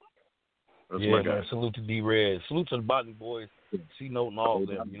there. That's my guy. Man, salute to D-Red. Salute to the Botany Boys, C-Note and all of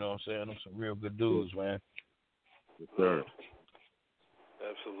them. You know what I'm saying? Them some real good dudes, man. Yes, sir.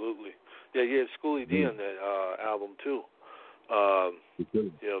 Absolutely. Yeah, you had Schoolie D on that album too. You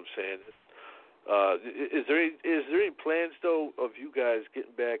know what I'm saying? Is there any plans though of you guys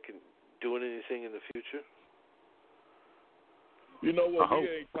getting back and doing anything in the future? You know what? We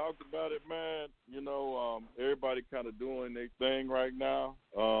ain't talked about it, man. Everybody kind of doing their thing right now.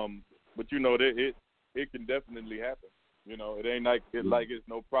 But it can definitely happen. It ain't like it's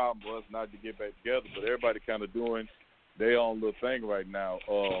no problem for us not to get back together. But everybody kind of doing their own little thing right now.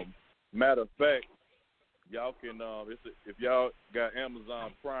 Matter of fact, y'all can if y'all got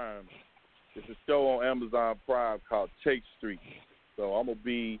Amazon Prime, it's a show on Amazon Prime called Chase Street. So I'm gonna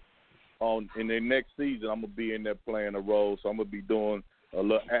be in the next season. I'm gonna be in there playing a role. So I'm gonna be doing a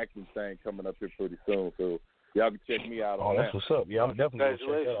little acting thing coming up here pretty soon. So y'all can check me out on that. Oh, that's what's up. Yeah, I'm definitely gonna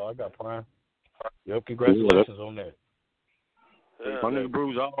check that out. I got Prime. Yep, congratulations on that. My nigga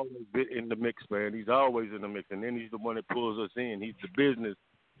Brew's always been in the mix, man. He's always in the mix, and then he's the one that pulls us in. He's the business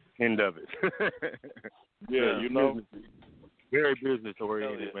end of it. Yeah, very business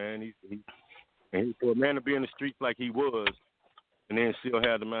oriented, man. He's for a man to be in the streets like he was, and then still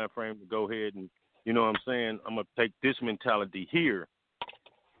have the mind frame to go ahead and, you know what I'm saying, I'm gonna take this mentality here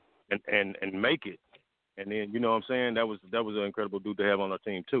and make it. And then, you know what I'm saying, that was an incredible dude to have on our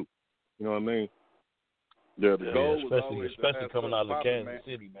team too. You know what I mean? Yeah, the goal was always especially coming out of Kansas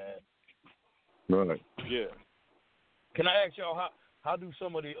City, man. Right. Yeah. Can I ask y'all how do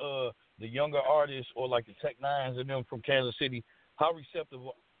some of the younger artists or like the Tech Nines and them from Kansas City, how receptive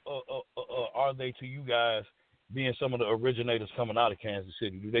are they to you guys being some of the originators coming out of Kansas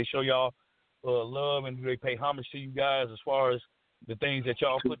City? Do they show y'all love, and do they pay homage to you guys as far as the things that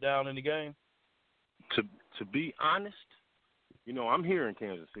y'all put down in the game? To be honest, I'm here in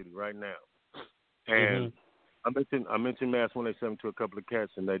Kansas City right now, and I mentioned Mass 187 to a couple of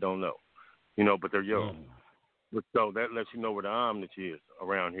cats, and they don't know, but they're young. But so that lets you know where the homage is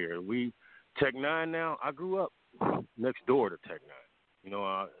around here. Tech Nine now. I grew up next door to Tech Nine,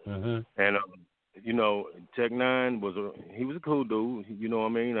 and Tech Nine he was a cool dude. You know what I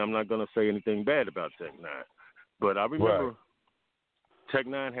mean? I'm not gonna say anything bad about Tech Nine, but I remember Tech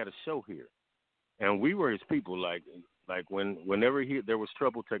Nine had a show here. And we were his people. Like whenever there was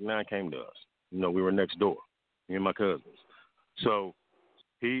trouble, Tech Nine came to us. We were next door, me and my cousins. So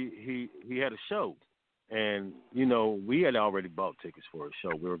he had a show, and we had already bought tickets for a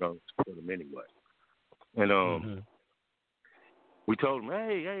show. We were going to support him anyway, and we told him,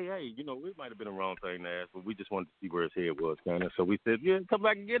 hey, it might have been the wrong thing to ask, but we just wanted to see where his head was, kind of. So we said, yeah, come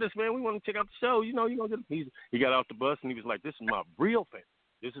back and get us, man. We want to check out the show. You're gonna get. He got off the bus and he was like, this is my real family.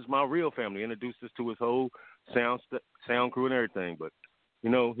 This is my real family. Introduced us to his whole sound crew and everything, but he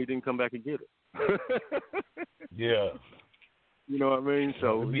didn't come back and get it. Yeah. You know what I mean?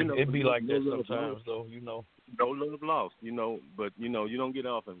 So it'd be like that sometimes, though. No love lost. But you don't get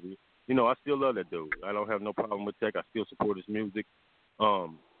off of it. I still love that dude. I don't have no problem with Tech. I still support his music.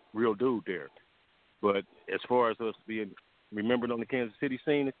 Real dude there. But as far as us being remembered on the Kansas City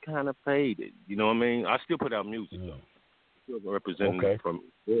scene, it's kind of faded. You know what I mean? I still put out music. Yeah. Still representing from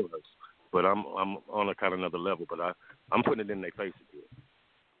us. But I'm on a kind of another level. But I'm putting it in their faces here,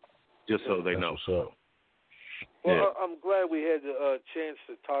 just so they know. So. Well, Yeah. I'm glad we had a chance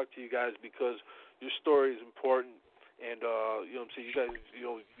to talk to you guys because your story is important. And, you know what I'm saying, you guys,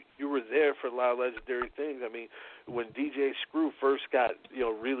 you were there for a lot of legendary things. I mean, when DJ Screw first got,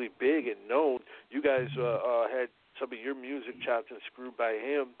 really big and known, you guys had some of your music chopped and screwed by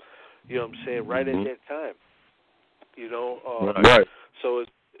him, right at that time. Right. So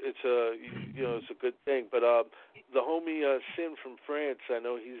it's a good thing. But the homie Sin from France, I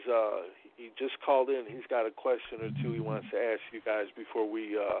know he just called in. He's got a question or two he wants to ask you guys before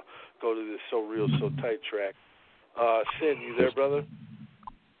we go to this So Real, So Tight track. Sin, you there, brother?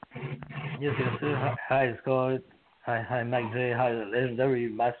 Yes, sir. Hi, Scott. Hi, Mike J. Hi, legendary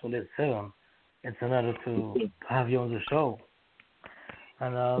Maxwell 7. It's an honor to have you on the show.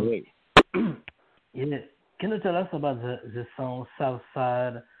 And yeah, can you tell us about the song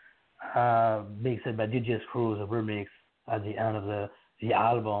Southside mixed by DJ Screws, a remix at the end of the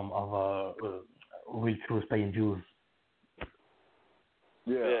album of Real True Spain Jews?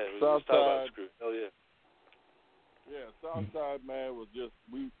 Yeah, Southside. Hell yeah. Yeah, Southside, man, was just,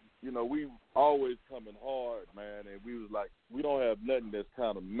 we always coming hard, man, and we was like, we don't have nothing that's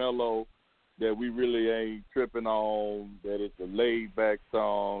kind of mellow, that we really ain't tripping on, that it's a laid-back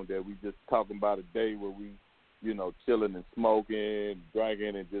song, that we just talking about a day where we, chilling and smoking,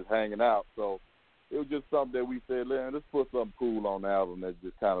 drinking, and just hanging out. So it was just something that we said, let's put something cool on the album that's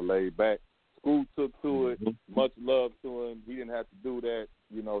just kind of laid back. Screw took to it, much love to him. He didn't have to do that.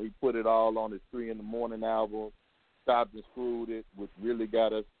 He put it all on his 3 in the Morning album. Stopped and Screwed it, which really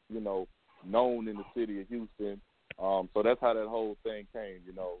got us, known in the city of Houston. So that's how that whole thing came,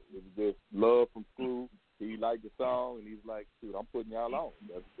 It was just love from Screw. He liked the song, and he's like, dude, I'm putting y'all on.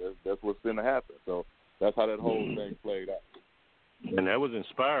 That's what's going to happen. So that's how that whole thing played out. And that was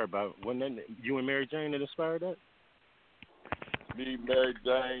inspired by, wasn't that you and Mary Jane that inspired that? Me, Mary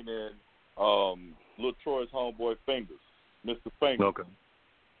Jane, and Lil Troy's homeboy, Fingers, Mr. Fingers.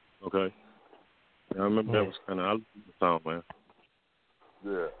 Okay. I remember that was kind of, I love the song, man.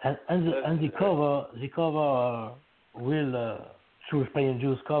 Yeah. And the cover, Real True Spain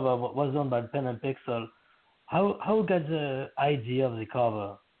Jews cover was done by Pen and Pixel. How got the idea of the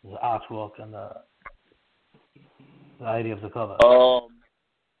cover, the artwork, and the idea of the cover?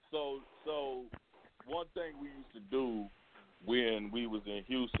 So one thing we used to do when we was in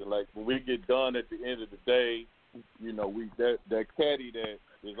Houston, like when we get done at the end of the day, that caddy that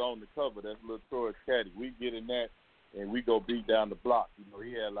is on the cover, that's Lil Troy's caddy. We get in that and we go beat down the block.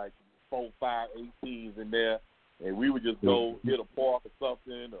 He had like 4, 5, 18s in there, and we would just go hit a park or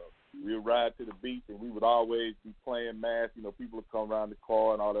something, or we would ride to the beach, and we would always be playing mass. People would come around the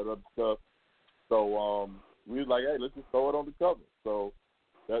car and all that other stuff. So we was like, hey, let's just throw it on the cover. So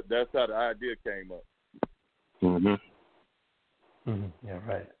that's how the idea came up. Yeah,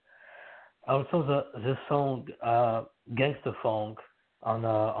 right. Also, the song "Gangsta Funk"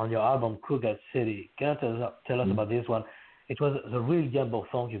 on your album "Cougar City." Can you tell us about this one? It was the real gumbo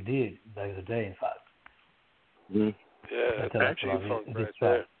funk you did back in the day, in fact. Yeah, actually funk right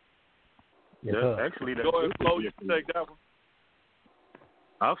there. Yeah, actually, that go ahead, Flo, you can take that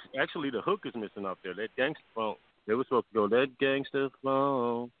one. Actually, the hook is missing off there. That gangsta funk. They were supposed to go, that gangsta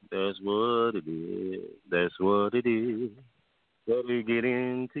funk. That's what it is. That's what it is. Let me get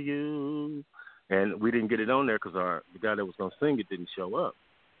into you. And we didn't get it on there because the guy that was going to sing it didn't show up.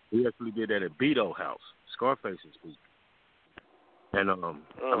 We actually did that at Beto House, Scarface's people. And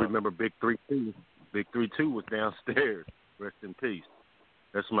I remember Big 3-2. Big 3-2 was downstairs. Rest in peace.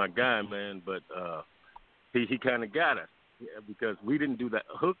 That's my guy, man. But he kind of got us because we didn't do that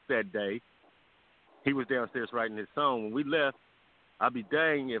hook that day. He was downstairs writing his song. When we left, I'd be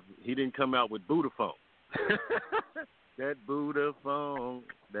dang if he didn't come out with Buddha Phone. That Buddha Phone,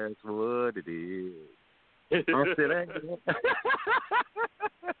 that's what it is. I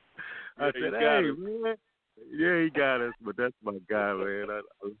said, hey, man. Yeah, he got us, but that's my guy, man.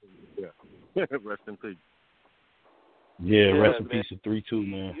 Yeah. Rest in peace. Yeah, rest in peace to 3-2,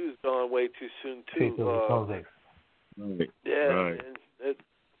 man. He was gone way too soon, too. Yeah, right. Man.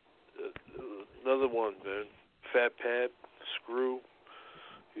 Another one, man. Fat Pat, Screw.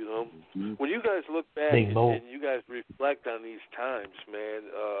 You know, when you guys look back and you guys reflect on these times, man,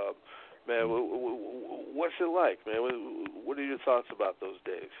 what's it like, man? What are your thoughts about those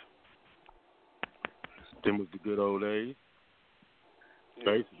days? Them was the good old days.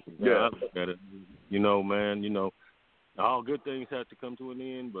 Basically, yeah. I look at it. You know, man. You know, all good things have to come to an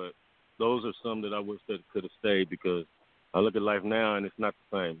end, but those are some that I wish that could have stayed because I look at life now and it's not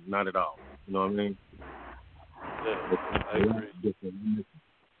the same, not at all. You know what I mean? Yeah, I agree.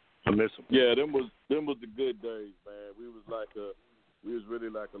 I miss them. Yeah, them was the good days, man. We was really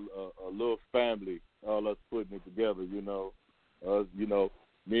like a little family, all us putting it together, you know.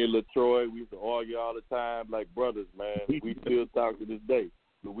 Me and LaTroy, we used to argue all the time like brothers, man. We still talk to this day.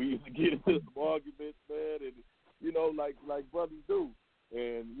 But we used to get into some arguments, man, and you know, like brothers do.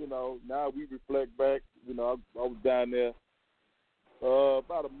 And, you know, now we reflect back, you know, I was down there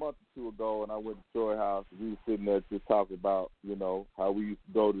about a month or two ago, and I went to Troy House, and we were sitting there just talking about, you know, how we used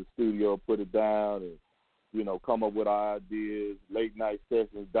to go to the studio, put it down, and, you know, come up with our ideas, late night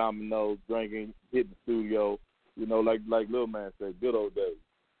sessions, dominoes, drinking, hitting the studio, you know, like Lil Man said, good old days.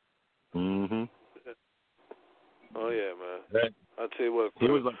 Mm-hmm. Oh, yeah, man. I'll tell you what. He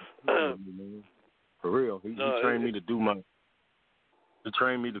was like, for real. He trained me to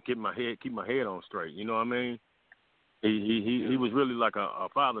keep my head on straight. You know what I mean? He was really like a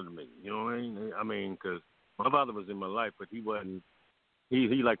father to me. You know what I mean? I mean, because my father was in my life, but he wasn't.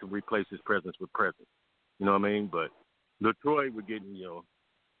 He liked to replace his presence with presence. You know what I mean? But LaTroy would get in your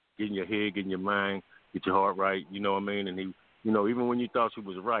head, get in your mind, get your heart right. You know what I mean? And he, you know, even when you thought you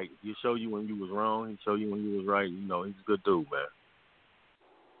was right, he'd show you when you was wrong. He'd show you when you was right. You know, he's a good dude, man.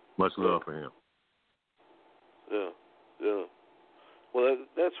 Much love for him. Yeah. Well,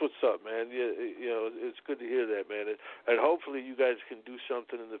 that's what's up, man. Yeah, you know, it's good to hear that, man. And hopefully you guys can do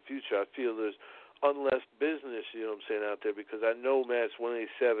something in the future. I feel there's unless business, you know what I'm saying, out there, because I know Mass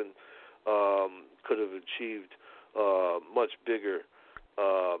 187 could have achieved much bigger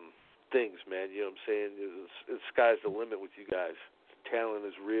things, man. You know what I'm saying? The sky's the limit with you guys. Talent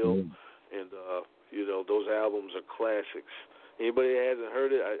is real, and, you know, those albums are classics. Anybody that hasn't heard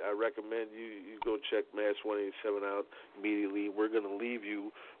it, I recommend you go check Mass 187 out immediately. We're going to leave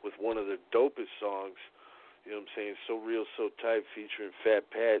you with one of the dopest songs, you know what I'm saying, So Real, So Tight, featuring Fat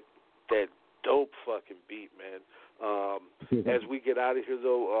Pat. That dope fucking beat, man. As we get out of here,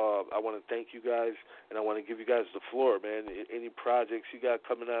 though, I want to thank you guys, and I want to give you guys the floor, man. Any projects you got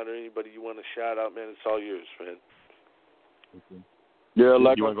coming out or anybody you want to shout out, man, it's all yours, man. Yeah,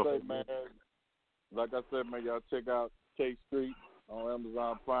 like I said, man, y'all check out K Street on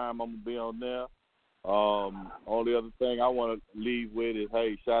Amazon Prime. I'm going to be on there. Only other thing I want to leave with is,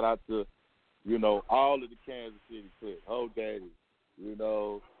 hey, shout out to, you know, all of the Kansas City Click, Ho Daddy, you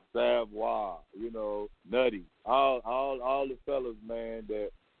know, Savoy, you know, Nutty, all the fellas, man,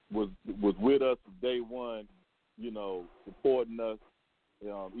 that was with us from day one, you know, supporting us.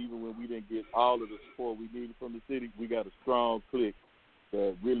 Even when we didn't get all of the support we needed from the city, we got a strong clique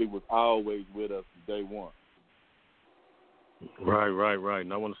that really was always with us from day one. Right.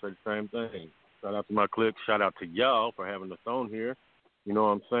 And I want to say the same thing. Shout out to my clique. Shout out to y'all for having us on here. You know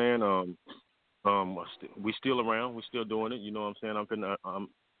what I'm saying? We still around. We still doing it. You know what I'm saying? I'm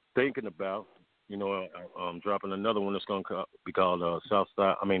thinking about, you know, dropping another one that's going to be called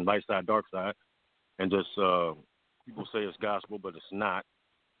Light Side, Dark Side. And just people say it's gospel, but it's not.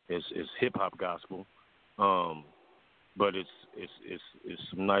 It's hip hop gospel. But it's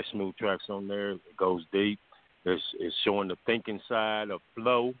some nice smooth tracks on there. It goes deep. It's showing the thinking side of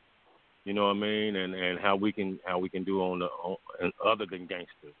flow, you know what I mean, and how we can do on other than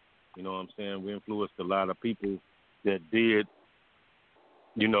gangster. You know what I'm saying? We influenced a lot of people that did,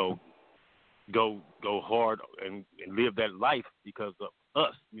 you know, go hard and live that life because of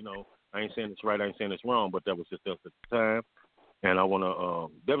us. You know, I ain't saying it's right, I ain't saying it's wrong, but that was just us at the time. And I want to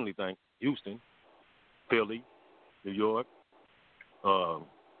definitely thank Houston, Philly, New York,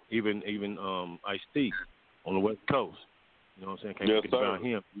 even Ice-T on the West Coast. You know what I'm saying? Can't forget about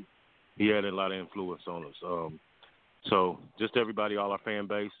him. He had a lot of influence on us. So just everybody, all our fan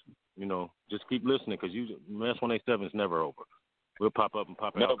base, you know, just keep listening because Mass 187 is never over. We'll pop up and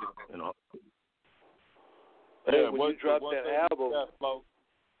pop out. Hey, when you dropped that album.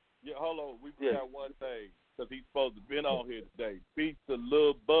 Yeah, hold on. We got one thing, because he's supposed to be on here today. Beats to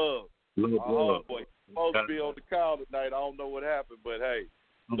Lil Bub. Boy, he's supposed to be on the call tonight. I don't know what happened, but hey,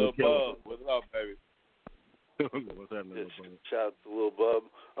 Lil Bub, what's up, baby? What's happening, Shout out to Lil Bub.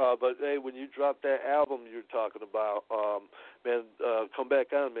 But hey, when you dropped that album you're talking about, man, come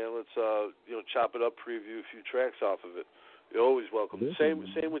back on, man. Let's chop it up, preview a few tracks off of it. You're always welcome. Same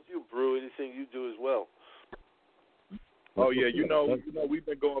with you, Brew. Anything you do as well. Oh yeah, you know we've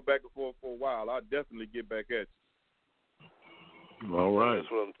been going back and forth for a while. I'll definitely get back at you. All right.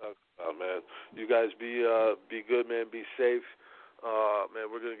 That's what I'm talking about, man. You guys be good, man. Be safe. Man,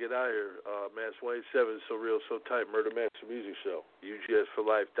 we're going to get out of here. Man, 27, So Real, So Tight, Murder Master Music Show.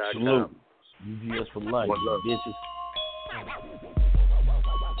 UGSforlife.com. Salute. UGS for life, bitches.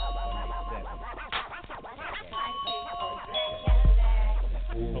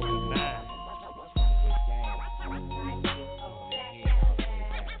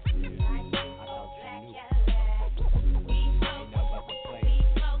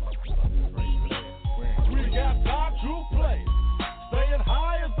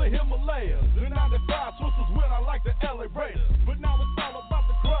 Himalayas. In 95, Swiss was when I like the LA Raiders. But now it's all about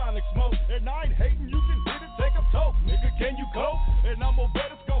the chronic smoke. And I ain't hating, you can hit it, take a toke. Nigga, can you cope? And I'm a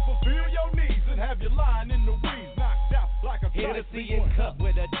bet it's gonna fulfill your needs and have you lying in the weeds, knocked out like a Hennessy and cup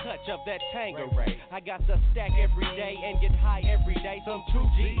with a touch of that Tanqueray. I got to stack every day and get high every day. Some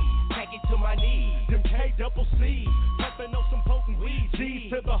 2G, take it to my knees. Them K-double-C, pumping on some potent weed.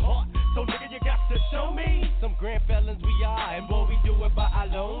 G's to the heart, so nigga you got to show me. Some grand felons we are, and boy we do it by our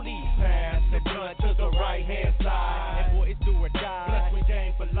lonely. Pass the blunt to the right hand side. And boy it's do or die. Bless we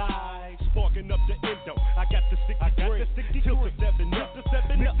game for life. Sparking up the endo, I got the 63. Tilt the 7 up,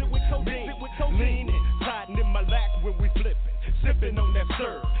 mix it with codeine. Leaning, sliding in my lap when we flipping. Sipping on that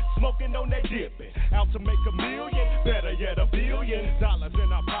syrup, smoking on that dipping. Out to make $1 million, better yet $1 billion dollars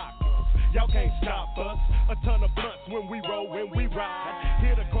in our pockets. Y'all can't stop us. A ton of blunts when we roll, when we ride.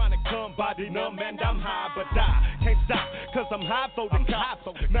 Hear the chronic come, body numb, and I'm high, but I can't stop, cause I'm high for the cops.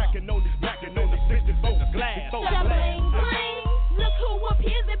 Macking on these bitches, for the glass. Bling, bling. Look who up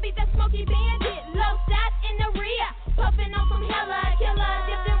here, that beat that smoky bandit. Low shot in the rear, puffing on some hella killer.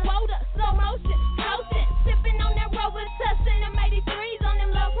 Dipped in water, slow motion, coasting. Sipping on that rover, touching them 83s on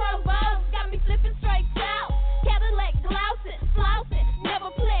them low pro balls. Got me flipping straight south. Cadillac glousing, flousing, never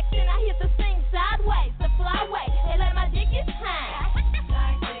flexing. I hit the thing sideways, the flyway. They let my dick is high.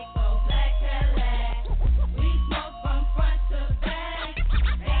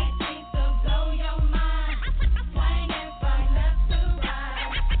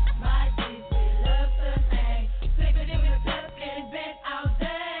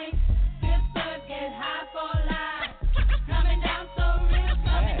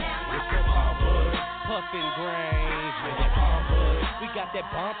 That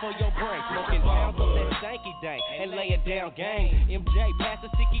bomb for your brain, smoking down from that stanky dank and lay it down gang. MJ, pass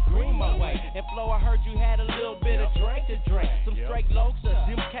the sticky green my way. And Flo, I heard you had a little bit of drink to drink. Some straight locs,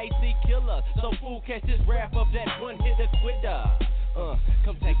 them KC killers. So fool, catch this rap up that one hit the quitter.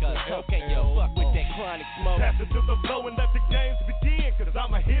 Come take a toke and yo fuck with that chronic smoke. Pass it to the flow and let the games begin, cause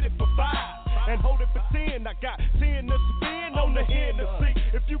I'ma hit it for 5 and hold it for 10. I got 10 to spin on the Hennessy.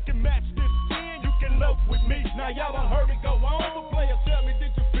 If you can match this 10, you can loaf with me. Now y'all done heard it go on. The player tell me,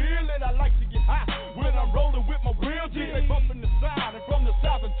 did you feel it? I like to get high when I'm rolling with my real G. They bumping the side and from the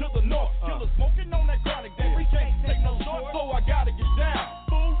south and to the north. Killer smoking on that chronic, that we can't take no short, so I gotta get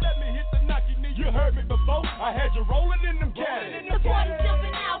down. Fool, let me hit the knocky knee. You heard me before. I had you rolling in them caddies. The party's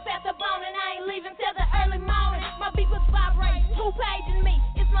jumping out at the bone and I ain't leaving till the early morning. My beat was vibrating, 2 paging me.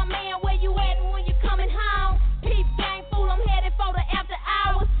 It's my man, where you at and when you coming home? Peep gang, fool, I'm headed for the after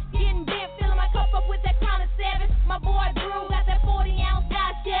hours. Getting bent, filling my cup up with that Crown of 7. My boy Drew got that 40-ounce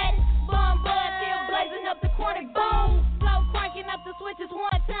dot shed. Bum bud still blazing up the chronic boom. Slow cranking up the switches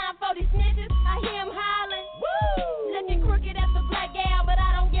one time for these snitches. I hear him hollering. Woo! Looking crooked at the black gal, but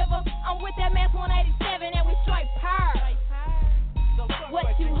I don't give a. I'm with that Mass 187 and we straight purr. What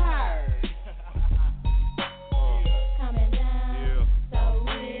you heard? Coming down, so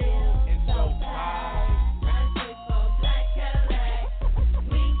real, so tight.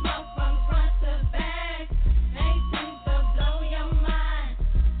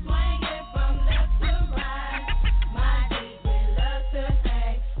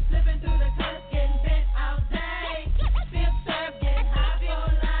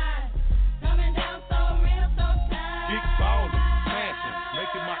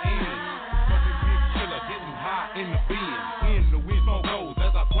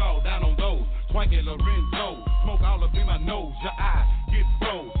 Lorenzo, smoke all up in my nose, your eyes get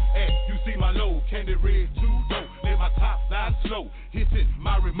froze. As you see my load. Candy red, too dope. Let my top slide slow. Hitting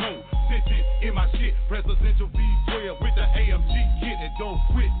my remote. Sitting in my shit. Presidential V12 with the AMG kit. And don't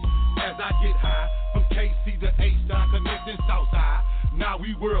quit as I get high. From KC to H-Star, connecting Southside. Now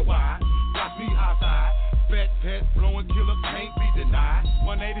we worldwide. Watch me high side. Fat pet, blowing killer, can't be denied.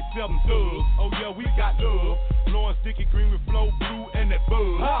 187 thugs, oh yeah, we got love. Blowing sticky green with flow blue and that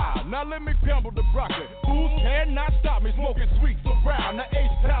buzz. Ha! Now let me gamble the broccoli. Fools cannot stop me smoking sweets around. The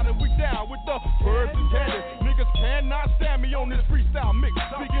H-Town and we down with the birds and candy. Niggas cannot stand me on this freestyle mix.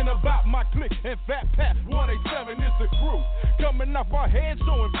 Speaking about my clique and Fat Pat, 187 is the crew. Coming off our heads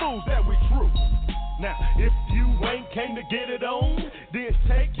showing fools that we true. Now, if you ain't came to get it on, then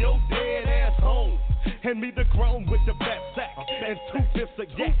take your dead ass home. Hand me the chrome with the fat sack and 2 fifths of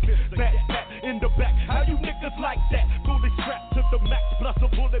yak. Fat in the back. How you niggas like that? Fully strapped to the max, plus a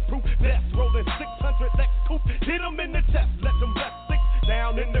bulletproof vest. Rolling 600 X coupe. Hit 'em in the chest, let them rest 6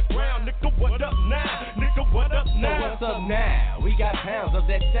 down in the ground. Nigga, what up now? Nigga, what up now? So what's up now? We got pounds of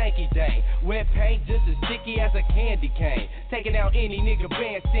that stanky dang. Wet paint just as sticky as a candy cane. Taking out any nigga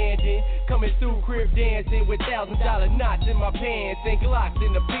bandstanding. Coming through crib dancing with $1,000 knots in my pants and Glocks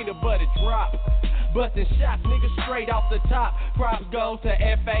in the peanut butter drop. Bustin' shots, nigga, straight off the top. Props go to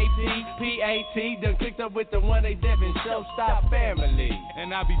FAT, PAT. Done clicked up with the 187 Showstop family.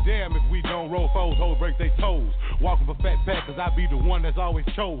 And I be damned if we don't roll foes, hoes break they toes. Walking for Fat Pat, cause I be the one that's always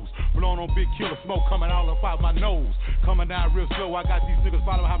chose. Blowing on big killer smoke coming all up out my nose. Coming down real slow, I got these niggas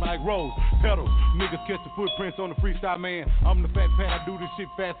following behind me like Rose. Pedals, niggas catch the footprints on the freestyle man. I'm the Fat Pat, I do this shit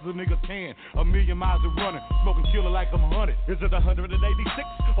fast as a nigga can. 1,000,000 miles of running, smoking killer like I'm 100. Is it 186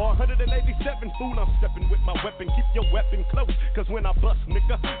 or 187? Fool, I'm stepping with my weapon, keep your weapon close. Cause when I bust,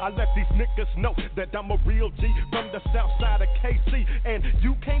 nigga, I let these niggas know that I'm a real G from the south side of KC. And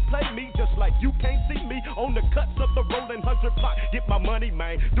you can't play me just like you can't see me on the cuts of the rolling 100 block. Get my money,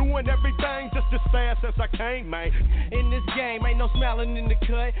 man. Doing everything just as fast as I can, man. In this game, ain't no smiling in the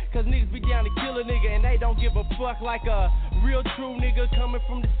cut. Cause niggas be down to kill a nigga and they don't give a fuck like a real true nigga coming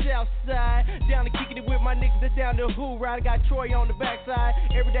from the south side. Down to kicking it with my niggas that's down the who ride. I got Troy on the backside.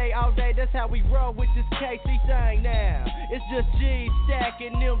 Every day, all day, that's how we roll with this KC thing now. It's just G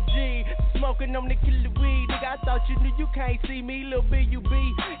stacking them G, smoking them the killer weed. Nigga, I thought you knew you can't see me, little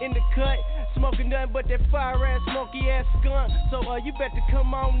B.U.B. in the cut, smoking nothing but that fire ass, smoky ass skunk. So you better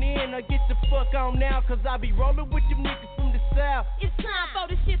come on in or get the fuck on now, cause I be rolling with them niggas from the south. It's time for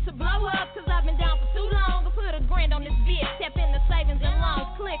this shit to blow up, cause I've been down for too long. I put a grand on this bitch, step in the savings and loans,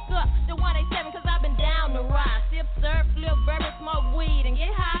 click up the 187, cause I've been down the ride. Sip, serve, flip, bourbon, smoke weed and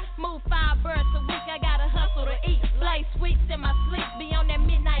get high. Move 5 birds a week, I gotta hustle to eat. Lay sweets in my sleep, be on that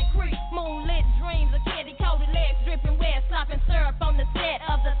midnight creek. Moonlit dreams of candy coated legs dripping wet, slopping syrup on the set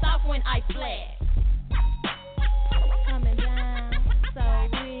of the South when I fled. Coming down, so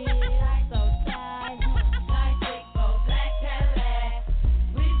real, so tight. Nice big old black Cadillac.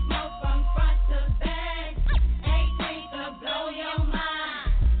 We smoke from front to back. 18 to blow your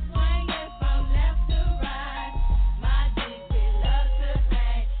mind. Swinging from left to right. My Jeep, we love to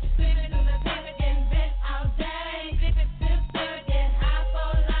hang. Sleeping through the pavement, getting bent all day. Sister, get high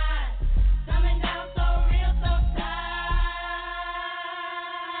for life. Coming down so real, so tight.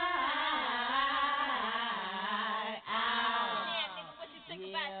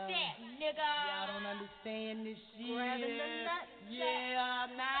 Y'all don't understand this shit. Grabbing the nut.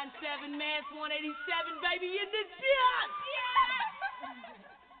 Yeah, 97 Mass 187, baby, in this bitch.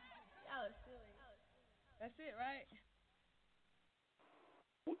 Y'all are silly. That's it, right?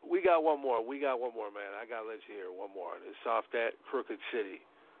 We got one more, man. I gotta let you hear one more. It's off that Crooked City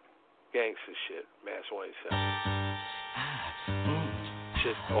gangster shit, Mass 187.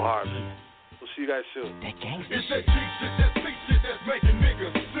 Shit go hard, man. We'll see you guys soon. That gangster It's shit. that G shit, that C shit that's making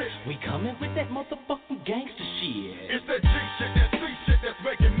niggas sick. We coming with that motherfucking gangster shit. It's that G shit, that C shit that's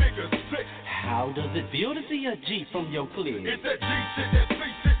making niggas sick. How does it feel to see a G from your clique? It's that G shit, that C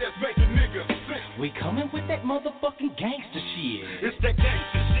shit that's making niggas sick. We coming with that motherfucking gangster shit. It's that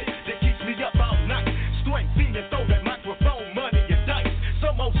gangster shit that keeps me up all night. Straight feeling, throw that microphone, money and dice.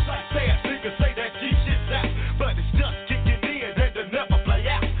 Some old sight ass niggas say that G shit's out, but it's just kicking in and to never play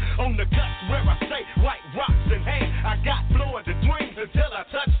out. On the guts where I say white rocks in hand, I got Florida dreams until I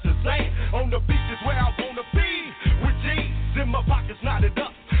touch the sand. On the beaches where I wanna be, with G's in my pockets knotted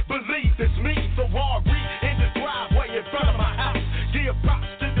up. Believe it's me, so Ferrari in the driveway in front of my house. Give props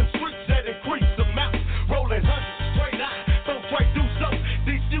to them streets that increase the amount. Rolling hundreds straight out, so straight through so.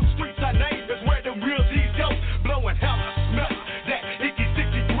 These few streets I named is where them real G's go. Blowing hella smell, that icky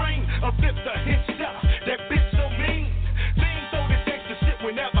sticky green, a fifth a hit shot. That bitch so mean. Things throw this extra shit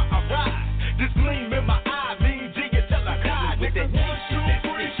whenever I ride. This gleam in my eye means G until I die. Nigga, 1, 2,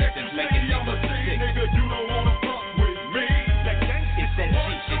 3, shit that's making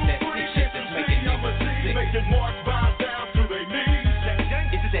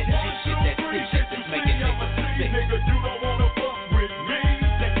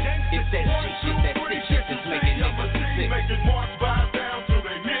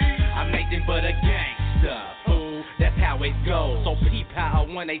always goes. So peep how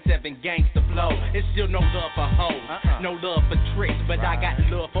 187 gangsta flow. It's still no love for hoes, no love for tricks, but I got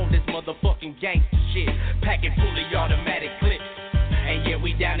love for this motherfucking gangsta shit. Packing fully automatic clips, and yeah,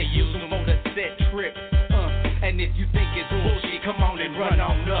 we down to use them on the set trip. And if you think it's bullshit, come on and run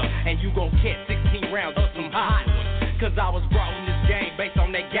on up, and you gon' catch 16 rounds of some hot ones. Cause I was brought in this game based on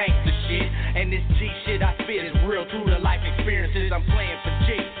that gangsta shit, and this G shit I spit is real true to life experiences. I'm playing for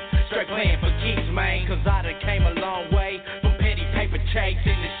G, straight playing for keeps, man. Cause I done came a long way from petty paper chase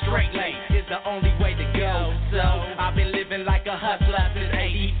in the straight lane. It's the only way to go. So I've been living like a hustler since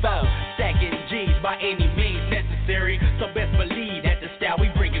 '84, stacking G's by any means necessary. So best believe that the style we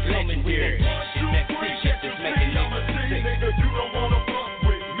bring is legendary. Shit that's making niggas sick. Nigga, you don't wanna fuck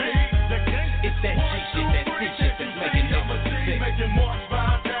with me. It's that G shit, that C shit that's making niggas sick. Making marks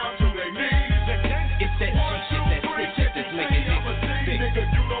bow down to their knees. It's that G shit, that C shit that's making niggas sick. Nigga,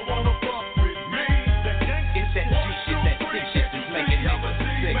 you don't wanna fuck with me. It's that G shit, that C shit that's making niggas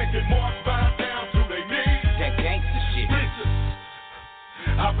sick. Making marks bow down to their knees. That gangsta shit.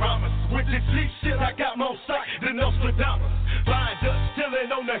 I promise, with this G shit I got more sight than Nostradamus. Blind up,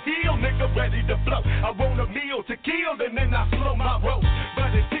 chillin' on the hill, nigga ready to blow. I want a meal to kill, and then I slow my roll. But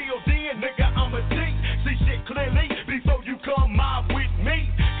until then, nigga, I'm a G. See shit clearly before you come mob with me.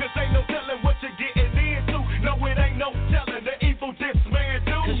 Cause ain't no telling what you're getting into. No, it ain't no telling the evil this man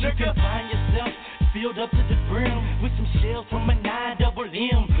do. Cause you can find yourself filled up to the brim with some shells from a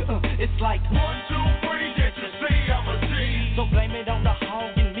 9MM. It's like 1, 2, 3, can't you see I'm a G? So blame it on the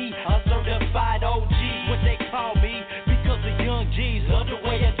hog and me, a certified OG, what they call me. Young G's love the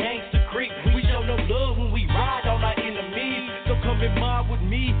way a gangster creep. We show no love when we ride on our enemies. So come and mob with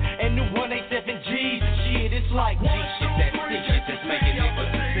me and the 187 G's. Shit, it's like G shit, that C shit that's making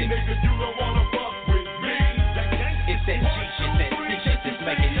niggas sick. Nigga, you don't wanna fuck with me. It's that G shit, that C shit that's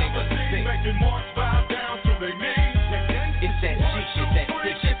making niggas sick. Making marks bow down to their knees. It's that G shit, that C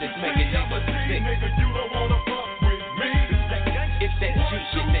shit that's making niggas sick. Nigga, you don't wanna fuck with me. It's that G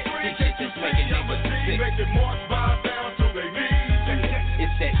shit, that C shit that's making niggas sick. Making marks bow down to their knees.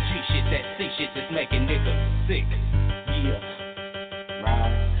 It's that G shit, that C shit that's making niggas sick. Yeah,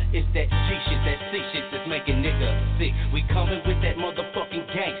 right. It's that G shit, that C shit that's making niggas sick. We coming with that motherfucking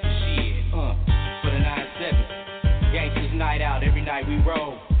gangsta shit. For the 9-7. Gangsters night out, every night we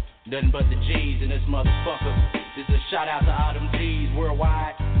roll. Nothing but the G's in this motherfucker. This is a shout out to all them G's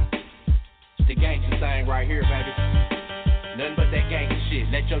worldwide. It's the gangsta thing right here, baby. Nothing but that gangsta shit.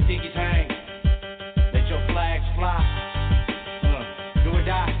 Let your diggies hang. Let your flags fly. Do or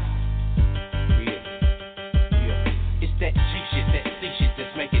die. Yeah. It's that G shit, that C shit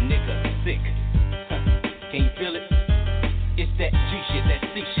that's making niggas sick. Can you feel it? It's that G shit, that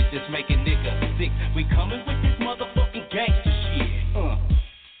C shit that's making